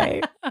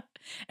 Okay.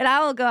 And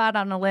I will go out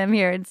on a limb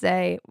here and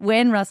say,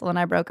 when Russell and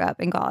I broke up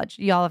in college,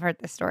 y'all have heard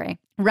this story,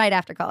 right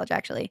after college,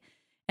 actually.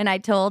 And I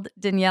told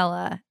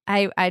Daniela,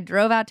 I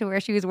drove out to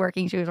where she was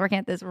working. She was working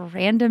at this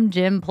random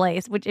gym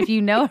place, which if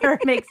you know her,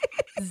 makes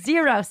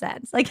zero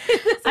sense. Like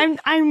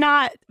I'm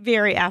not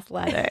very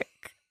athletic,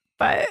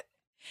 but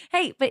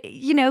hey, but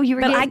you know,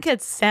 I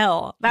could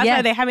sell. That's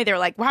why they had me. They were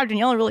like, wow,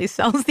 Daniela really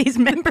sells these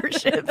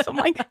memberships. I'm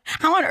like,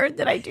 how on earth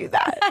did I do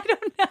that? I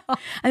don't know.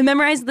 I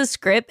memorized the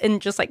script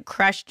and just like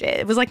crushed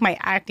it. It was like my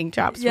acting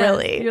chops,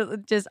 really.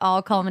 Just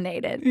all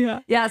culminated.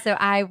 Yeah. Yeah. So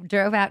I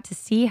drove out to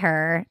see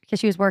her because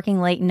she was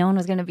working late and no one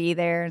was going to be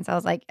there. And so I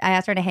was like, I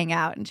asked her to hang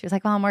out and she was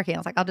like, well, I'm working. I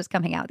was like, I'll just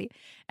come hang out with you.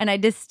 And I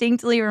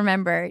distinctly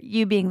remember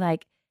you being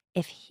like,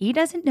 if he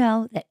doesn't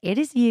know that it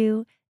is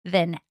you,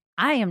 then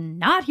I am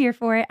not here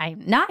for it.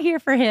 I'm not here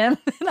for him.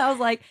 And I was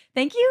like,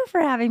 thank you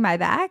for having my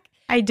back.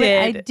 I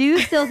did. But I do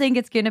still think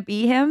it's going to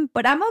be him,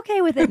 but I'm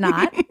okay with it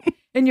not.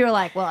 And you're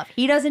like, well, if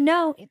he doesn't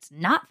know, it's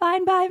not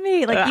fine by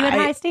me. Like you had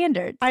high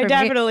standards. I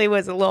definitely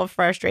was a little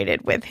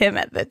frustrated with him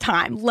at the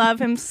time. Love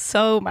him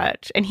so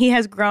much. And he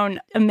has grown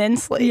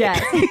immensely.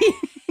 Yes. He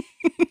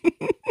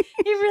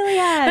really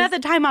has. But at the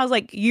time, I was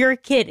like, you're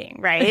kidding,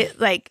 right?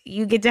 Like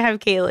you get to have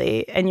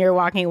Kaylee and you're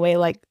walking away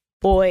like,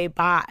 boy,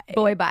 bye.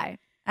 Boy, bye.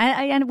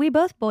 And we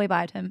both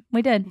boy-byed him.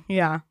 We did.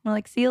 Yeah. We're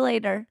like, see you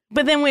later.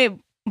 But then we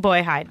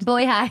boy-hide.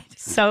 Boy-hide.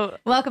 So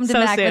welcome to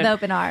so back soon. with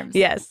open arms.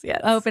 Yes.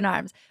 Open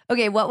arms.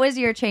 Okay, what was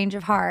your change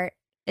of heart?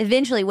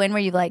 Eventually, when were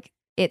you like,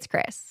 it's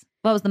Chris?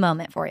 What was the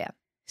moment for you?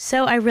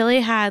 So I really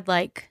had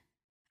I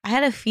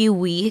had a few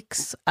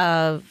weeks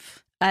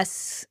of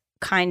us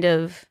kind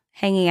of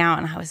hanging out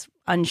and I was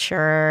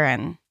unsure.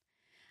 And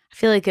I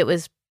feel like it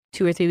was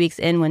 2 or 3 weeks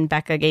in when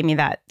Becca gave me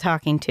that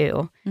talking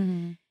to.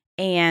 Mm-hmm.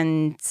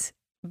 And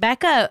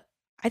Becca,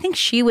 I think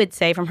she would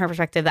say from her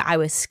perspective that I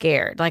was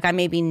scared. Like I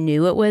maybe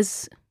knew it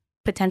was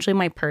potentially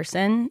my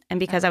person. And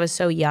because I was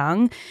so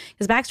young,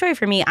 because backstory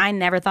for me, I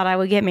never thought I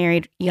would get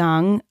married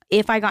young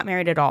if I got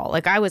married at all.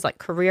 Like I was like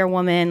career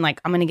woman, like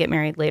I'm going to get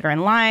married later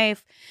in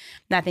life.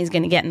 Nothing's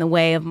going to get in the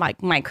way of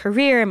my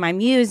career and my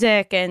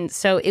music. And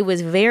so it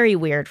was very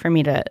weird for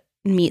me to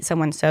meet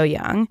someone so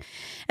young.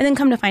 And then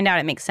come to find out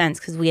it makes sense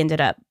because we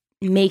ended up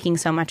making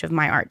so much of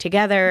my art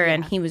together.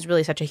 And he was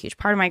really such a huge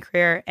part of my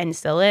career and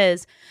still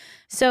is.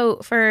 So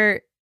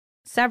for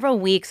several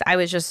weeks, I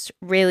was just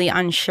really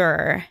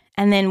unsure.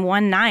 And then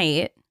one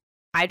night,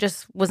 I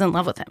just was in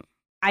love with him.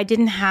 I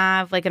didn't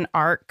have like an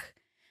arc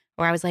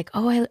where I was like,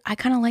 oh, I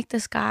kind of like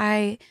this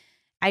guy.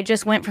 I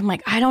just went from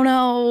like, I don't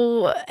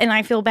know, and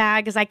I feel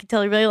bad because I could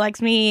tell he really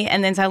likes me.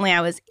 And then suddenly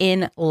I was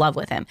in love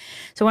with him.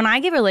 So when I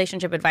give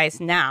relationship advice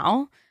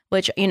now,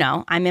 which, you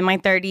know, I'm in my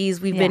 30s.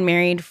 We've been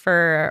married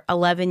for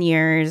 11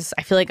 years.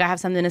 I feel like I have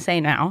something to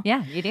say now.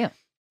 Yeah, you do.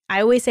 I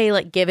always say,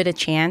 like, give it a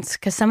chance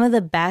because some of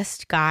the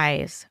best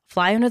guys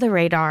fly under the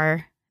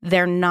radar.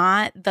 They're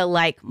not the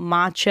like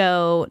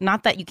macho,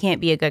 not that you can't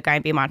be a good guy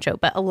and be macho,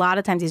 but a lot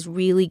of times these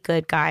really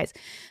good guys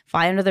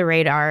fly under the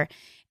radar.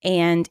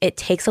 And it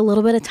takes a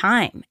little bit of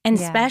time. And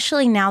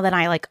especially now that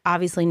I like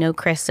obviously know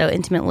Chris so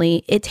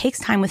intimately, it takes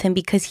time with him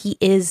because he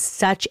is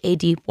such a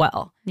deep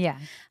well. Yeah.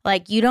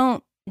 Like you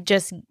don't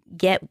just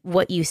get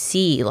what you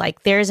see.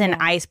 Like there's an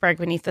iceberg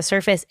beneath the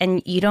surface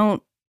and you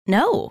don't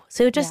know.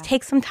 So it just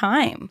takes some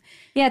time.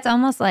 Yeah, it's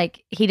almost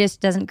like he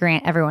just doesn't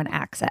grant everyone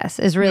access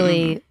is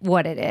really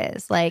what it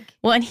is. Like,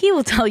 well, and he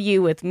will tell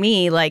you with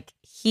me, like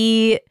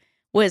he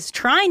was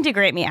trying to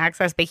grant me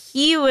access, but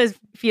he was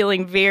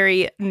feeling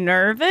very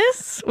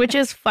nervous, which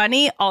is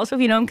funny. Also,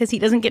 if you know him, because he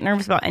doesn't get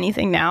nervous about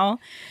anything now.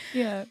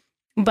 Yeah.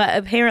 But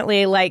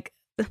apparently, like,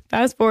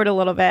 fast forward a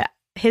little bit,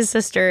 his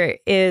sister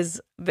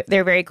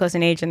they're very close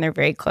in age and they're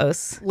very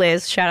close.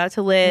 Liz, shout out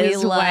to Liz.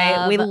 We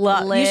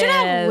love Liz. You should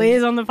have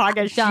Liz on the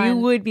podcast. She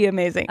would be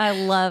amazing. I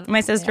love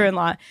my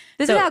sister-in-law.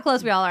 This is how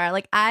close we all are.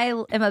 Like, I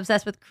am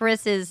obsessed with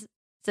Chris's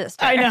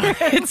sister. I know.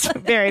 It's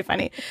very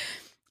funny.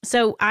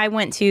 So I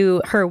went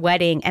to her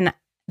wedding and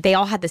they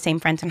all had the same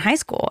friends in high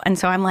school. And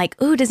so I'm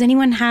like, ooh, does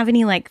anyone have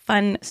any like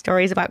fun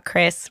stories about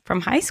Chris from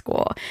high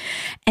school?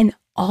 And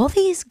all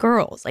these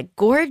girls, like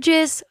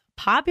gorgeous,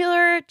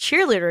 popular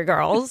cheerleader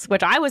girls,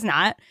 which I was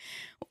not,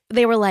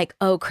 they were like,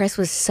 oh, Chris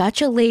was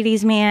such a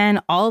ladies'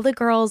 man. All the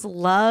girls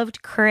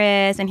loved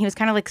Chris. And he was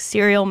kind of like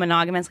serial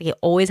monogamous. Like he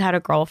always had a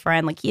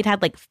girlfriend. Like he'd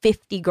had like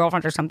 50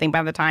 girlfriends or something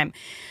by the time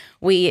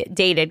we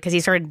dated because he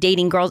started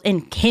dating girls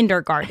in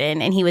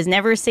kindergarten and he was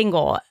never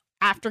single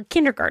after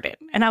kindergarten.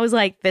 And I was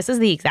like, this is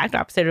the exact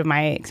opposite of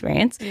my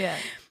experience. Yeah.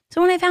 So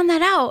when I found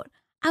that out,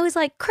 I was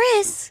like,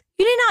 Chris,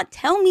 you did not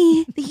tell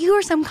me that you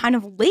were some kind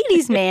of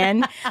ladies'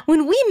 man.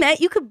 When we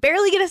met, you could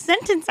barely get a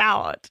sentence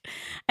out.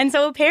 And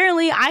so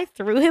apparently I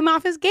threw him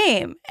off his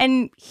game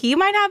and he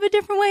might have a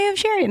different way of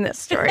sharing this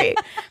story.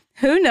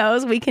 Who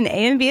knows? We can A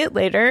and B it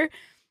later.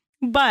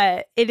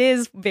 But it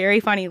is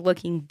very funny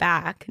looking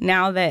back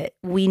now that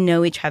we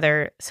know each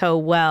other so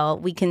well.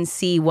 We can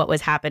see what was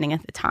happening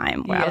at the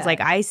time where I was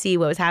like, I see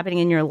what was happening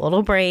in your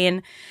little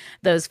brain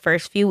those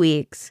first few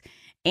weeks.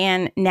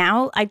 And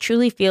now I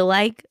truly feel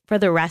like for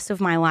the rest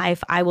of my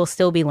life, I will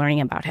still be learning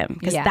about him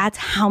because that's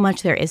how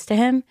much there is to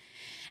him.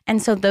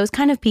 And so those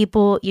kind of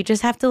people, you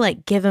just have to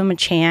like give them a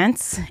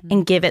chance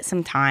and give it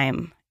some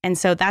time. And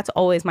so that's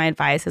always my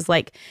advice is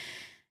like,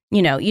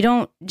 you know, you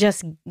don't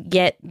just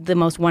get the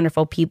most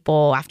wonderful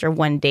people after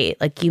one date.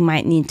 Like you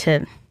might need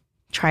to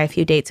try a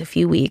few dates, a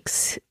few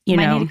weeks, you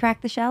know. Might need to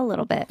crack the shell a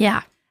little bit.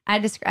 Yeah. I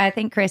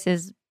think Chris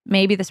is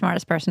maybe the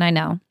smartest person I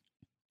know.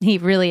 He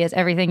really is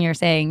everything you're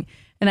saying.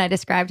 And I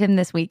described him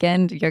this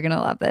weekend. You're going to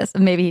love this.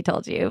 Maybe he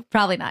told you.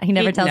 Probably not. He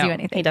never tells you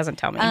anything. He doesn't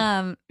tell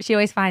me. She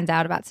always finds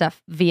out about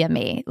stuff via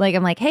me. Like,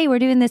 I'm like, hey, we're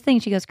doing this thing.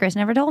 She goes, Chris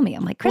never told me.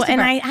 I'm like, Christopher.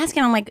 Well, and I ask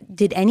him, I'm like,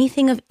 did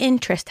anything of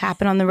interest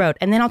happen on the road?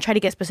 And then I'll try to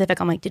get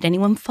specific. I'm like, did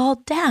anyone fall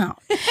down?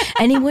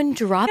 Anyone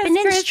drop an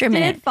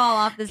instrument? He did fall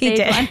off the stage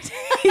once.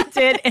 He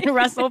did. And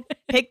Russell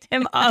picked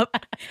him up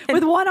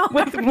with one arm.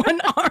 With one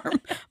arm.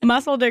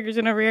 Muscle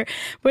Dickerson over here.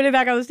 Put it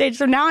back on the stage.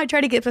 So now I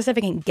try to get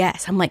specific and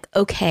guess. I'm like,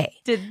 okay.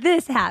 Did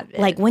this happen?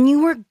 Like when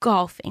you were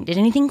golfing, did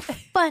anything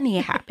funny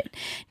happen?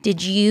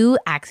 Did you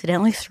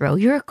accidentally throw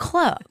your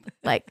club?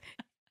 Like,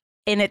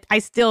 and I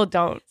still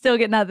don't. Still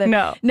get nothing.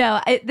 No.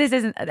 This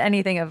isn't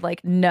anything of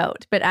like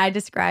note, but I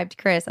described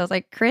Chris. I was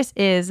like, Chris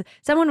is,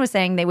 someone was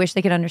saying they wish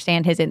they could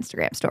understand his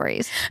Instagram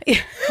stories,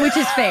 which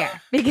is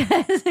fair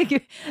because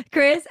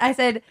Chris, I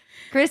said,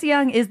 Chris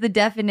Young is the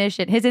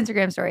definition, his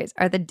Instagram stories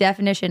are the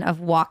definition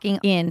of walking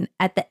in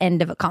at the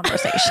end of a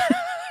conversation.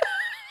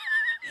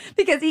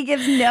 Because he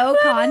gives no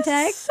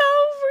context. So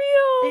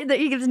real.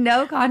 He gives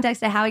no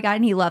context to how he got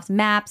in. He loves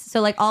maps.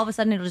 So like all of a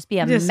sudden it'll just be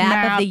a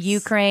map of the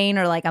Ukraine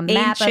or like a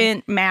map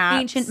ancient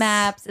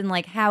maps and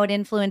like how it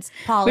influenced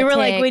politics. We were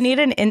like, we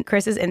need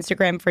Chris's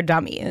Instagram for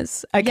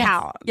Dummies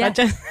account. Yes.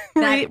 Just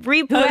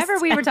repost whoever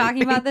we were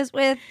talking about this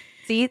with.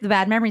 See, the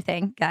bad memory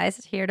thing,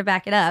 guys, here to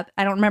back it up.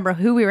 I don't remember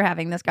who we were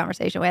having this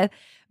conversation with,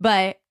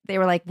 but they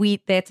were like,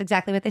 that's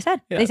exactly what they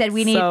said. Yeah, they said,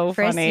 we need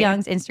Chris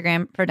Young's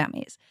Instagram for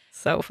Dummies.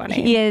 So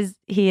funny. He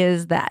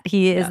is that.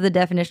 He is the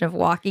definition of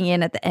walking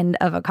in at the end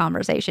of a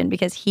conversation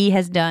because he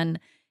has done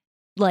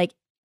like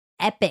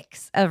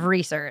epics of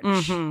research.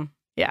 Mm-hmm.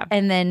 Yeah.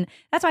 And then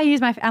that's why I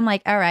use I'm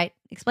like, all right,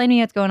 explain to me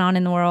what's going on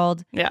in the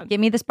world. Yeah. Give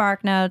me the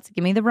Spark Notes.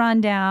 Give me the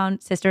rundown.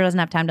 Sister doesn't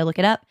have time to look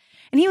it up.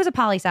 And he was a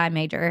poli-sci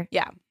major.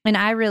 Yeah. And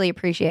I really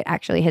appreciate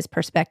actually his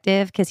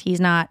perspective because he's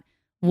not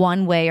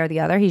one way or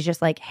the other. He's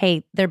just like,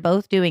 hey, they're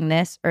both doing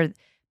this or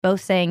both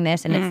saying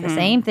this and it's the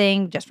same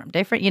thing just from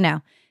different,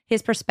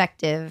 his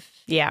perspective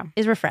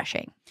is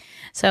refreshing.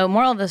 So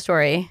moral of the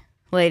story,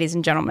 ladies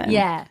and gentlemen.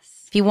 Yes.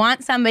 If you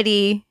want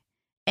somebody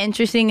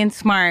interesting and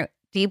smart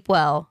deep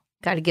well.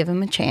 Got to give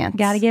them a chance.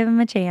 Got to give them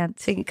a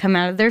chance. To come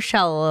out of their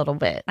shell a little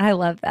bit. I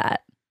love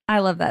that. I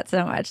love that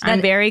so much.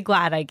 I'm very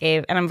glad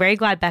and I'm very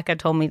glad Becca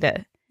told me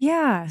to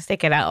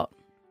stick it out.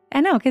 I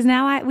know, because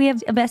now we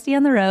have a bestie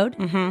on the road.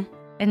 Mm-hmm.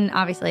 And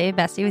obviously a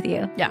bestie with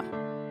you. Yeah.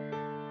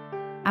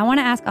 I want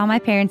to ask all my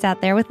parents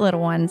out there with little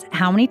ones,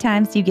 how many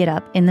times do you get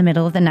up in the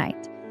middle of the night?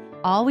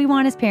 All we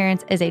want as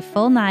parents is a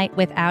full night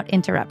without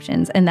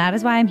interruptions, and that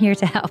is why I'm here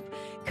to help.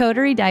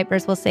 Coterie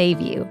diapers will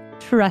save you.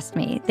 Trust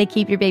me, they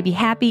keep your baby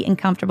happy and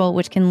comfortable,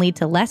 which can lead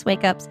to less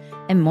wake-ups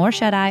and more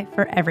shut-eye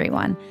for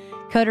everyone.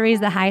 Coterie is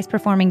the highest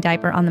performing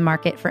diaper on the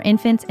market for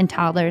infants and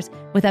toddlers,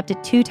 with up to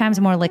 2 times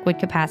more liquid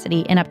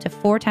capacity and up to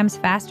 4 times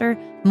faster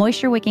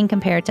moisture wicking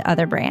compared to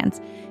other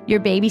brands. Your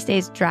baby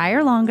stays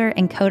drier longer,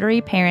 and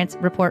Coterie parents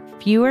report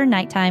fewer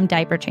nighttime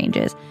diaper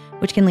changes,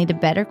 which can lead to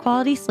better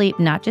quality sleep,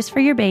 not just for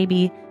your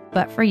baby,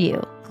 but for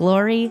you.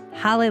 Glory,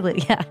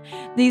 hallelujah.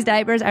 These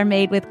diapers are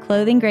made with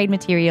clothing-grade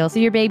material, so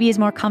your baby is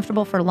more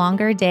comfortable for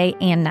longer day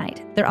and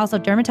night. They're also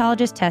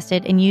dermatologist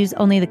tested and use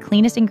only the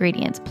cleanest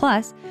ingredients.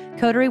 Plus,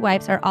 Coterie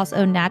wipes are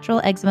also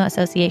Natural Eczema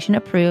Association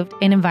approved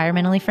and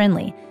environmentally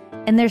friendly.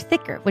 And they're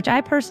thicker, which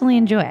I personally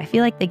enjoy. I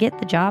feel like they get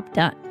the job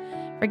done.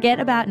 Forget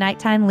about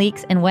nighttime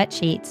leaks and wet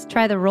sheets.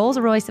 Try the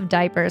Rolls-Royce of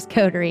diapers,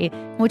 Coterie,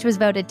 which was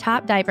voted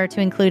top diaper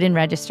to include in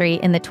registry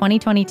in the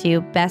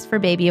 2022 Best for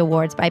Baby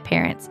Awards by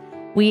Parents.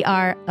 We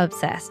are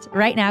obsessed.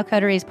 Right now,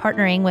 Coterie is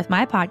partnering with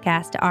my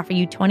podcast to offer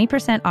you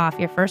 20% off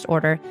your first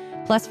order,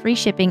 plus free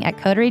shipping at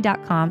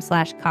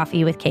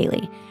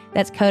coterie.com/coffeewithkaylee.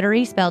 That's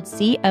Coterie, spelled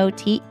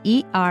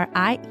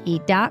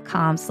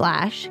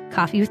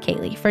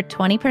COTERIE.com/coffeewithkaylee for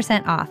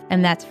 20% off,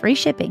 and that's free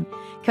shipping.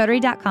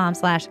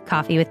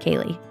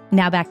 Coterie.com/coffeewithkaylee.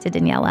 Now back to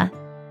Daniela.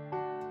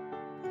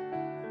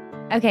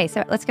 Okay,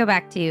 so let's go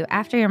back to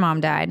after your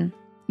mom died.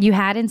 You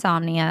had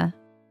insomnia,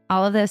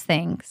 all of those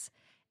things,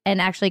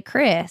 and actually,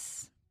 Chris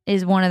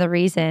is one of the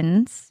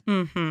reasons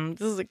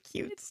this is a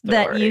cute story.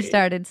 that you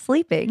started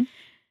sleeping.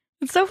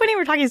 It's so funny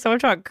we're talking so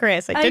much about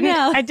Chris. I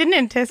didn't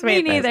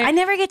anticipate Me neither. this. I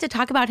never get to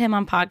talk about him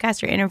on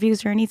podcasts or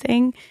interviews or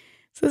anything.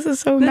 So this is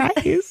so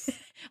nice.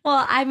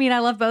 Well, I mean, I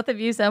love both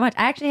of you so much.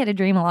 I actually had a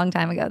dream a long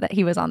time ago that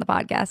he was on the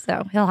podcast,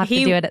 so he'll have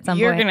to do it at some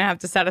point. You're going to have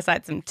to set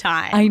aside some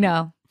time. I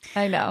know.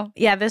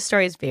 Yeah, this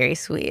story is very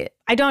sweet.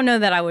 I don't know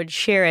that I would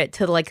share it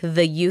to like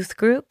the youth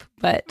group,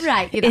 but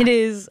it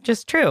is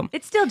just true.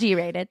 It's still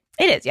G-rated.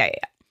 It is, yeah.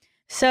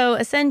 So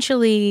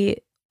essentially,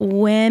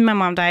 when my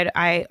mom died,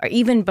 or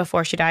even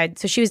before she died,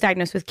 so she was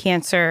diagnosed with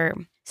cancer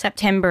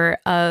September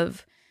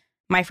of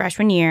my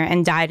freshman year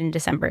and died in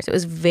December. So it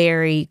was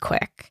very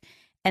quick.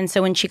 And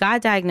so when she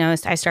got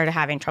diagnosed, I started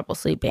having trouble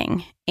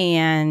sleeping.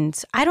 And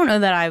I don't know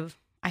that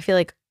I feel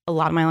like a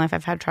lot of my life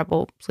I've had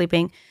trouble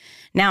sleeping.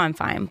 Now I'm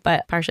fine,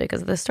 but partially because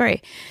of this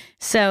story.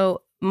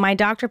 So my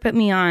doctor put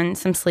me on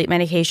some sleep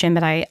medication,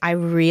 but I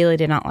really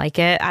did not like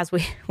it. As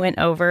we went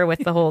over with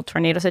the whole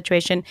tornado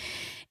situation,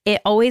 it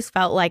always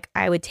felt like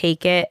I would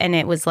take it and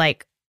it was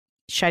like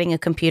shutting a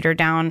computer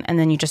down, and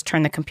then you just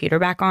turn the computer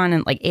back on,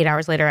 and like 8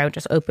 hours later I would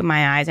just open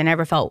my eyes. I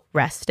never felt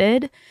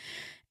rested.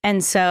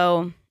 And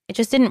so it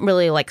just didn't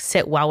really like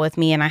sit well with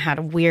me, and I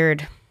had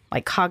weird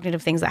like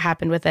cognitive things that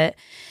happened with it.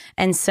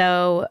 And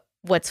so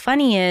what's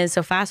funny is,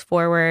 so fast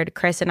forward,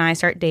 Chris and I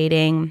start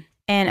dating,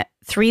 and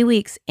 3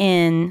 weeks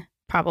in,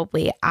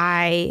 probably,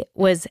 I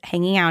was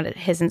hanging out at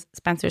his and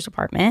Spencer's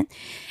apartment,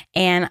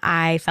 and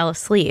I fell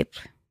asleep.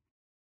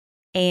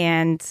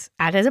 And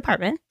at his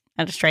apartment,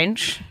 at a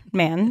strange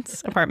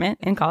man's apartment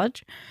in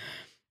college.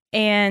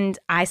 And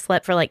I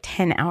slept for like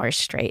 10 hours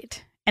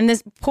straight. And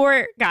this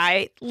poor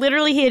guy,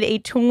 literally he had a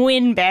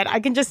twin bed. I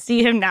can just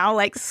see him now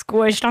like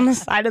squished on the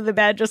side of the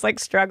bed, just like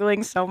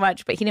struggling so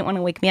much. But he didn't want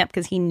to wake me up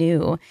because he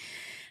knew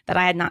that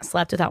I had not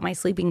slept without my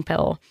sleeping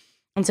pill.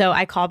 And so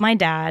I called my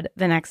dad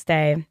the next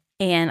day,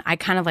 and I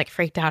kind of like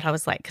freaked out. I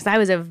was like, because I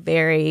was a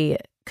very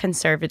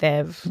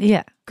conservative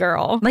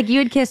girl. Like you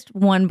had kissed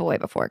one boy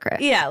before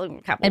Chris. Yeah,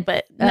 a couple,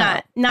 but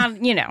not,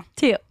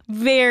 two.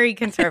 Very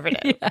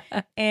conservative.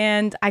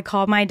 And I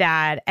called my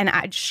dad, and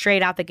I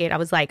straight out the gate, I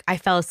was like, I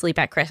fell asleep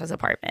at Chris's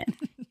apartment.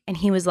 And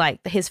he was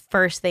like, his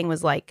first thing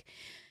was like,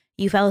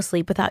 you fell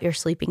asleep without your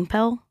sleeping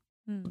pill?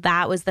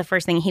 That was the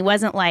first thing. He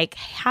wasn't like,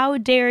 how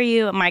dare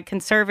you? My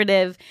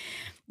conservative,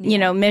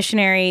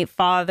 missionary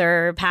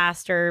father,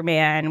 pastor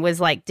man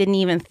was like, didn't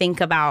even think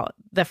about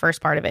the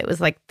first part of it. It was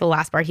like the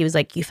last part. He was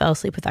like, you fell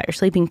asleep without your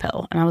sleeping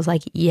pill. And I was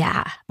like,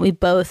 yeah, we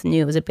both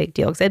knew it was a big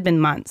deal because it had been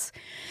months.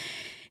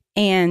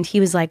 And he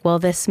was like, well,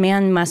 this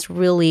man must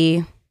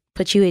really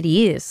put you at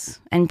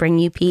ease and bring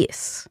you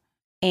peace.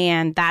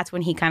 And that's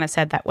when he kind of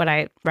said that, what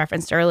I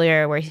referenced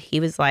earlier, where he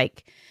was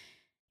like,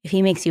 if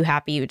he makes you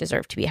happy, you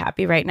deserve to be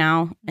happy right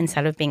now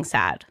instead of being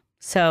sad.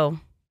 So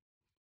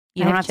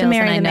you don't have to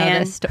marry the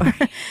man.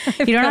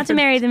 You don't have to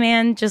marry the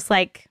man. Just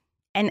like,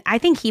 and I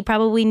think he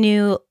probably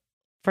knew.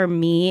 For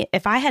me,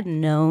 if I had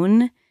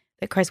known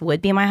that Chris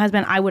would be my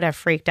husband, I would have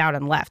freaked out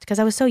and left because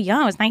I was so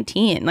young. I was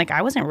 19. Like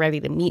I wasn't ready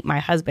to meet my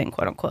husband,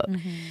 quote unquote.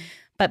 Mm-hmm.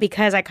 But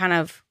because I kind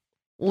of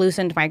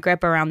loosened my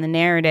grip around the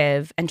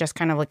narrative and just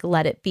kind of like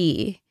let it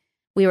be,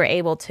 we were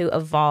able to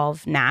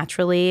evolve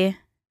naturally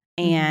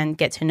and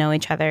get to know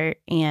each other.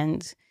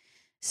 And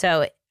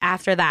so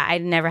after that, I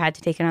never had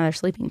to take another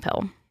sleeping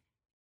pill.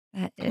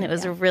 And it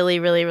was really,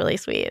 really, really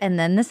sweet. And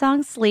then the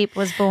song Sleep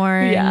was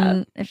born.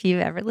 Yeah. If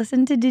you've ever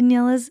listened to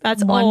Daniela's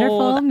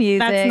wonderful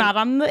music. That's not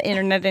on the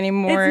internet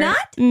anymore. It's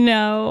not?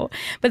 No.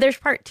 But there's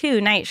part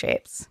 2, Night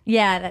Shapes.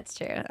 Yeah, that's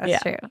true.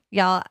 That's true.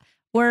 Y'all,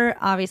 we're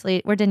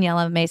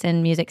Daniela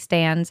Mason music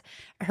stans.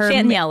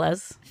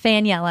 Faniellas.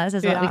 Faniellas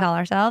is what we call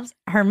ourselves.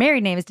 Her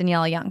married name is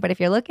Daniela Young. But if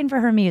you're looking for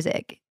her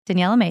music,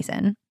 Daniela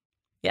Mason,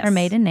 her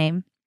maiden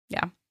name.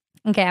 Yeah.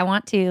 Okay, I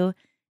want to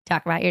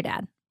talk about your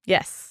dad.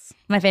 Yes.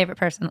 My favorite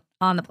person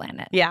on the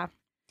planet. Yeah.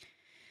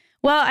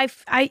 Well,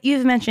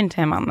 you've mentioned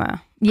him on the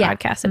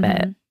podcast a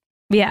bit.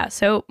 Yeah.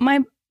 So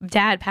my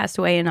dad passed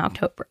away in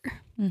October.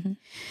 And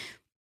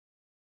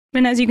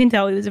as you can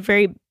tell, he was a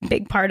very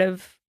big part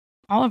of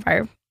all of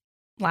our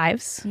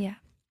lives. Yeah.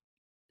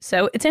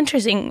 So it's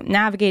interesting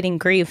navigating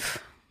grief,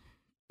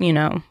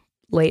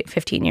 late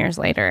 15 years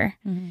later.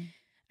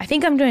 I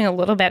think I'm doing a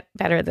little bit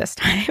better this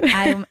time.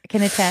 I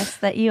can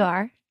attest that you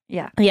are.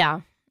 Yeah.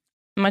 Yeah.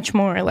 Much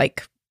more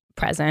like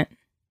present.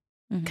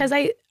 Because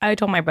I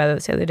told my brother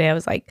this the other day, I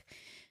was like,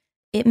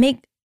 it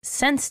makes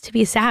sense to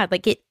be sad.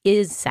 Like, it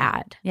is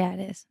sad. Yeah, it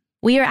is.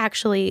 We are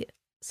actually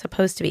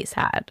supposed to be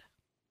sad.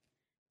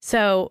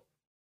 So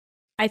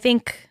I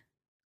think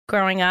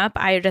growing up,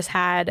 I just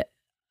had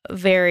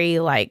very,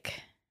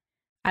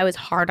 I was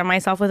hard on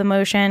myself with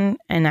emotion.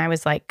 And I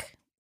was like,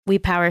 we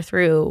power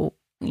through,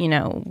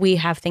 we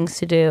have things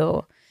to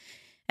do.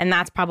 And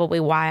that's probably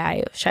why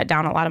I shut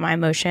down a lot of my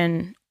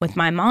emotion with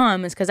my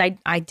mom, is because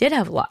I did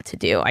have a lot to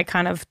do. I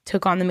kind of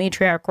took on the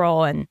matriarch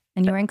role. And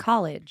you were in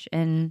college.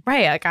 And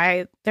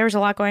right. There was a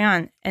lot going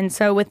on. And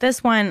so with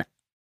this one,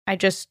 I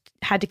just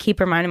had to keep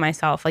reminding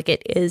myself,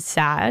 it is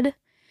sad.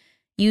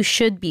 You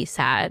should be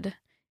sad.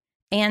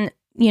 And,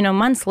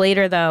 months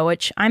later, though,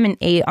 which I'm an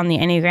 8 on the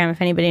Enneagram,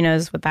 if anybody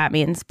knows what that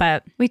means.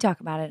 But we talk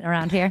about it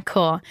around here.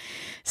 Cool.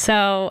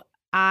 So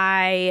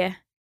I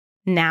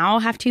now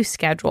have to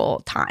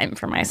schedule time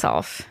for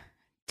myself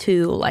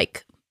to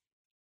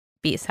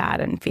be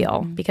sad and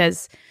feel,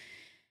 because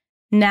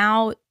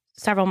now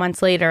several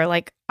months later,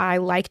 I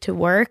like to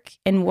work,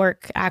 and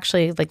work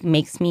actually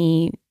makes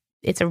me,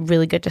 it's a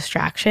really good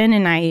distraction,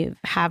 and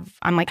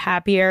I'm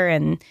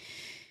happier,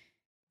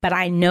 but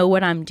I know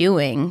what I'm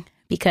doing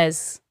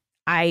because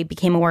I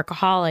became a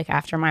workaholic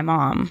after my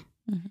mom.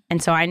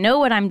 And so I know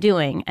what I'm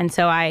doing. And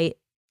so I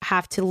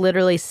have to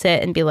literally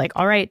sit and be like,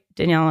 all right,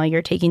 Daniela,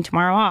 you're taking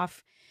tomorrow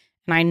off.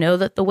 And I know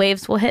that the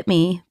waves will hit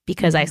me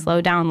because I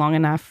slowed down long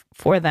enough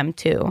for them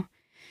to.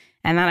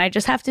 And then I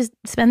just have to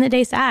spend the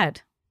day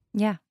sad.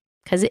 Yeah.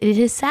 Because it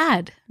is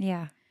sad.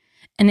 Yeah.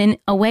 And in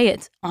a way,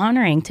 it's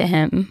honoring to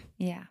him.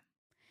 Yeah.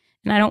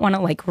 And I don't want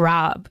to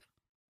rob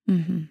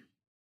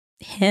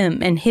him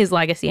and his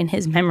legacy and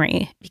his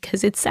memory,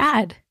 because it's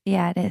sad.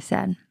 Yeah, it is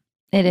sad.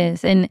 It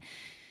is. And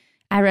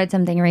I read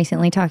something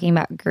recently talking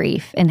about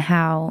grief and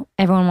how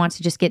everyone wants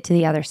to just get to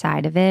the other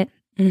side of it.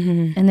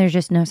 And there's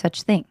just no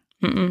such thing.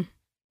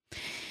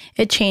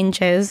 It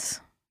changes,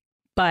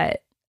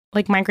 but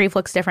my grief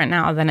looks different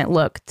now than it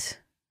looked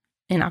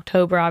in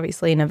October,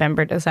 obviously,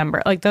 November,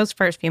 December. Those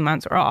first few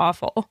months were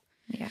awful.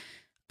 Yeah.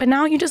 But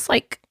now you just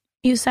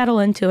you settle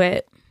into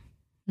it.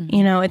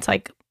 It's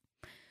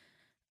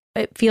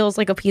it feels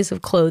like a piece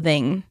of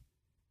clothing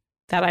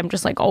that I'm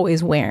just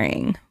always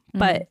wearing.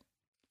 But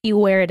you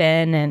wear it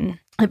in and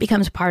it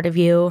becomes part of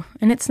you.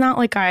 And it's not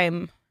like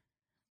I'm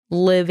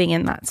living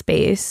in that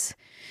space.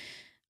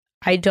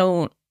 I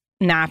don't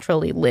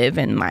naturally live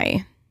in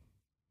my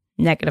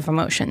negative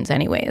emotions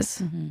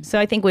anyways. So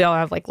I think we all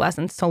have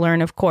lessons to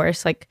learn, of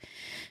course.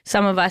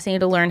 Some of us need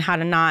to learn how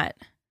to not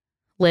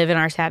live in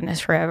our sadness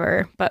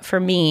forever. But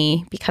for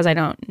me, because I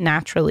don't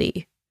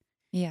naturally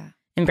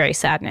embrace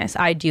sadness,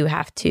 I do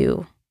have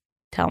to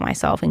tell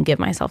myself and give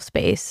myself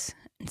space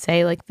and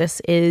say,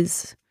 this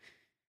is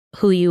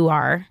who you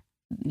are.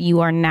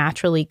 You are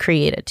naturally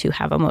created to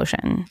have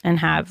emotion and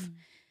have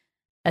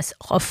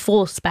a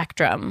full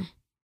spectrum.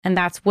 And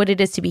that's what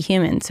it is to be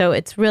human. So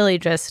it's really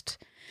just,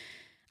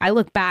 I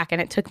look back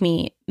and it took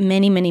me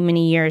many, many,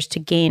 many years to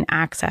gain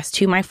access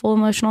to my full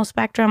emotional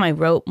spectrum. I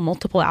wrote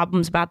multiple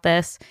albums about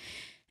this.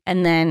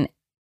 And then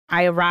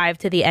I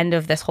arrived to the end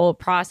of this whole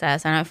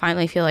process and I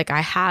finally feel like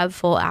I have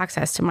full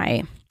access to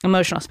my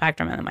emotional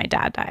spectrum, and then my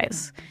dad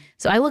dies.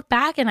 So I look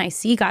back and I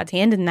see God's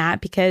hand in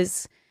that,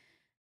 because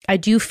I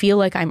do feel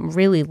like I'm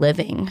really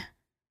living.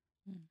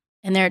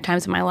 And there are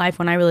times in my life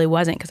when I really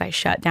wasn't, because I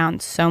shut down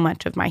so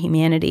much of my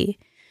humanity.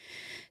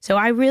 So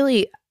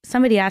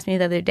somebody asked me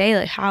the other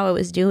day, how I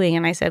was doing.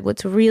 And I said,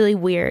 what's really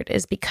weird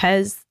is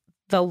because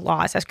the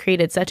loss has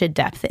created such a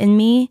depth in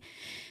me,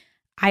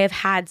 I have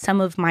had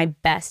some of my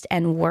best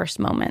and worst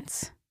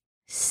moments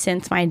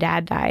since my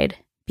dad died,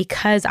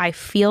 because I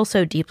feel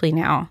so deeply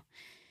now,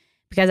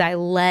 because I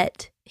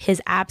let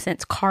his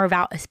absence carve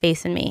out a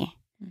space in me.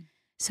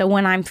 So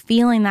when I'm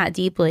feeling that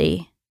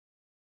deeply,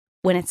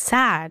 when it's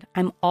sad,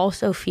 I'm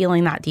also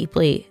feeling that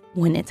deeply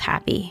when it's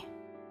happy.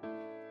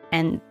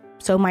 And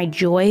So my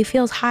joy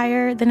feels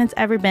higher than it's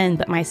ever been,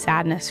 but my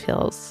sadness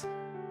feels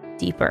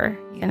deeper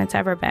than it's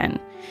ever been.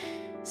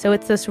 So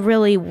it's this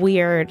really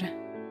weird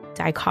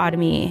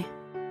dichotomy,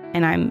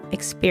 and I'm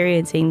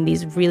experiencing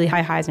these really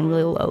high highs and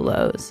really low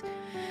lows.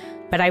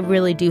 But I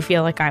really do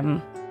feel like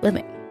I'm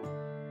living.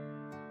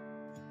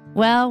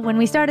 Well, when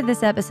we started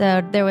this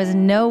episode, there was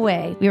no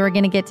way we were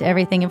going to get to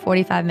everything in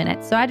 45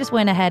 minutes. So I just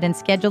went ahead and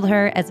scheduled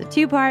her as a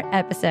 2-part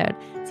episode.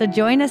 So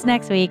join us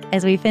next week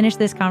as we finish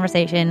this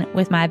conversation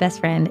with my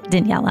best friend,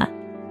 Daniela.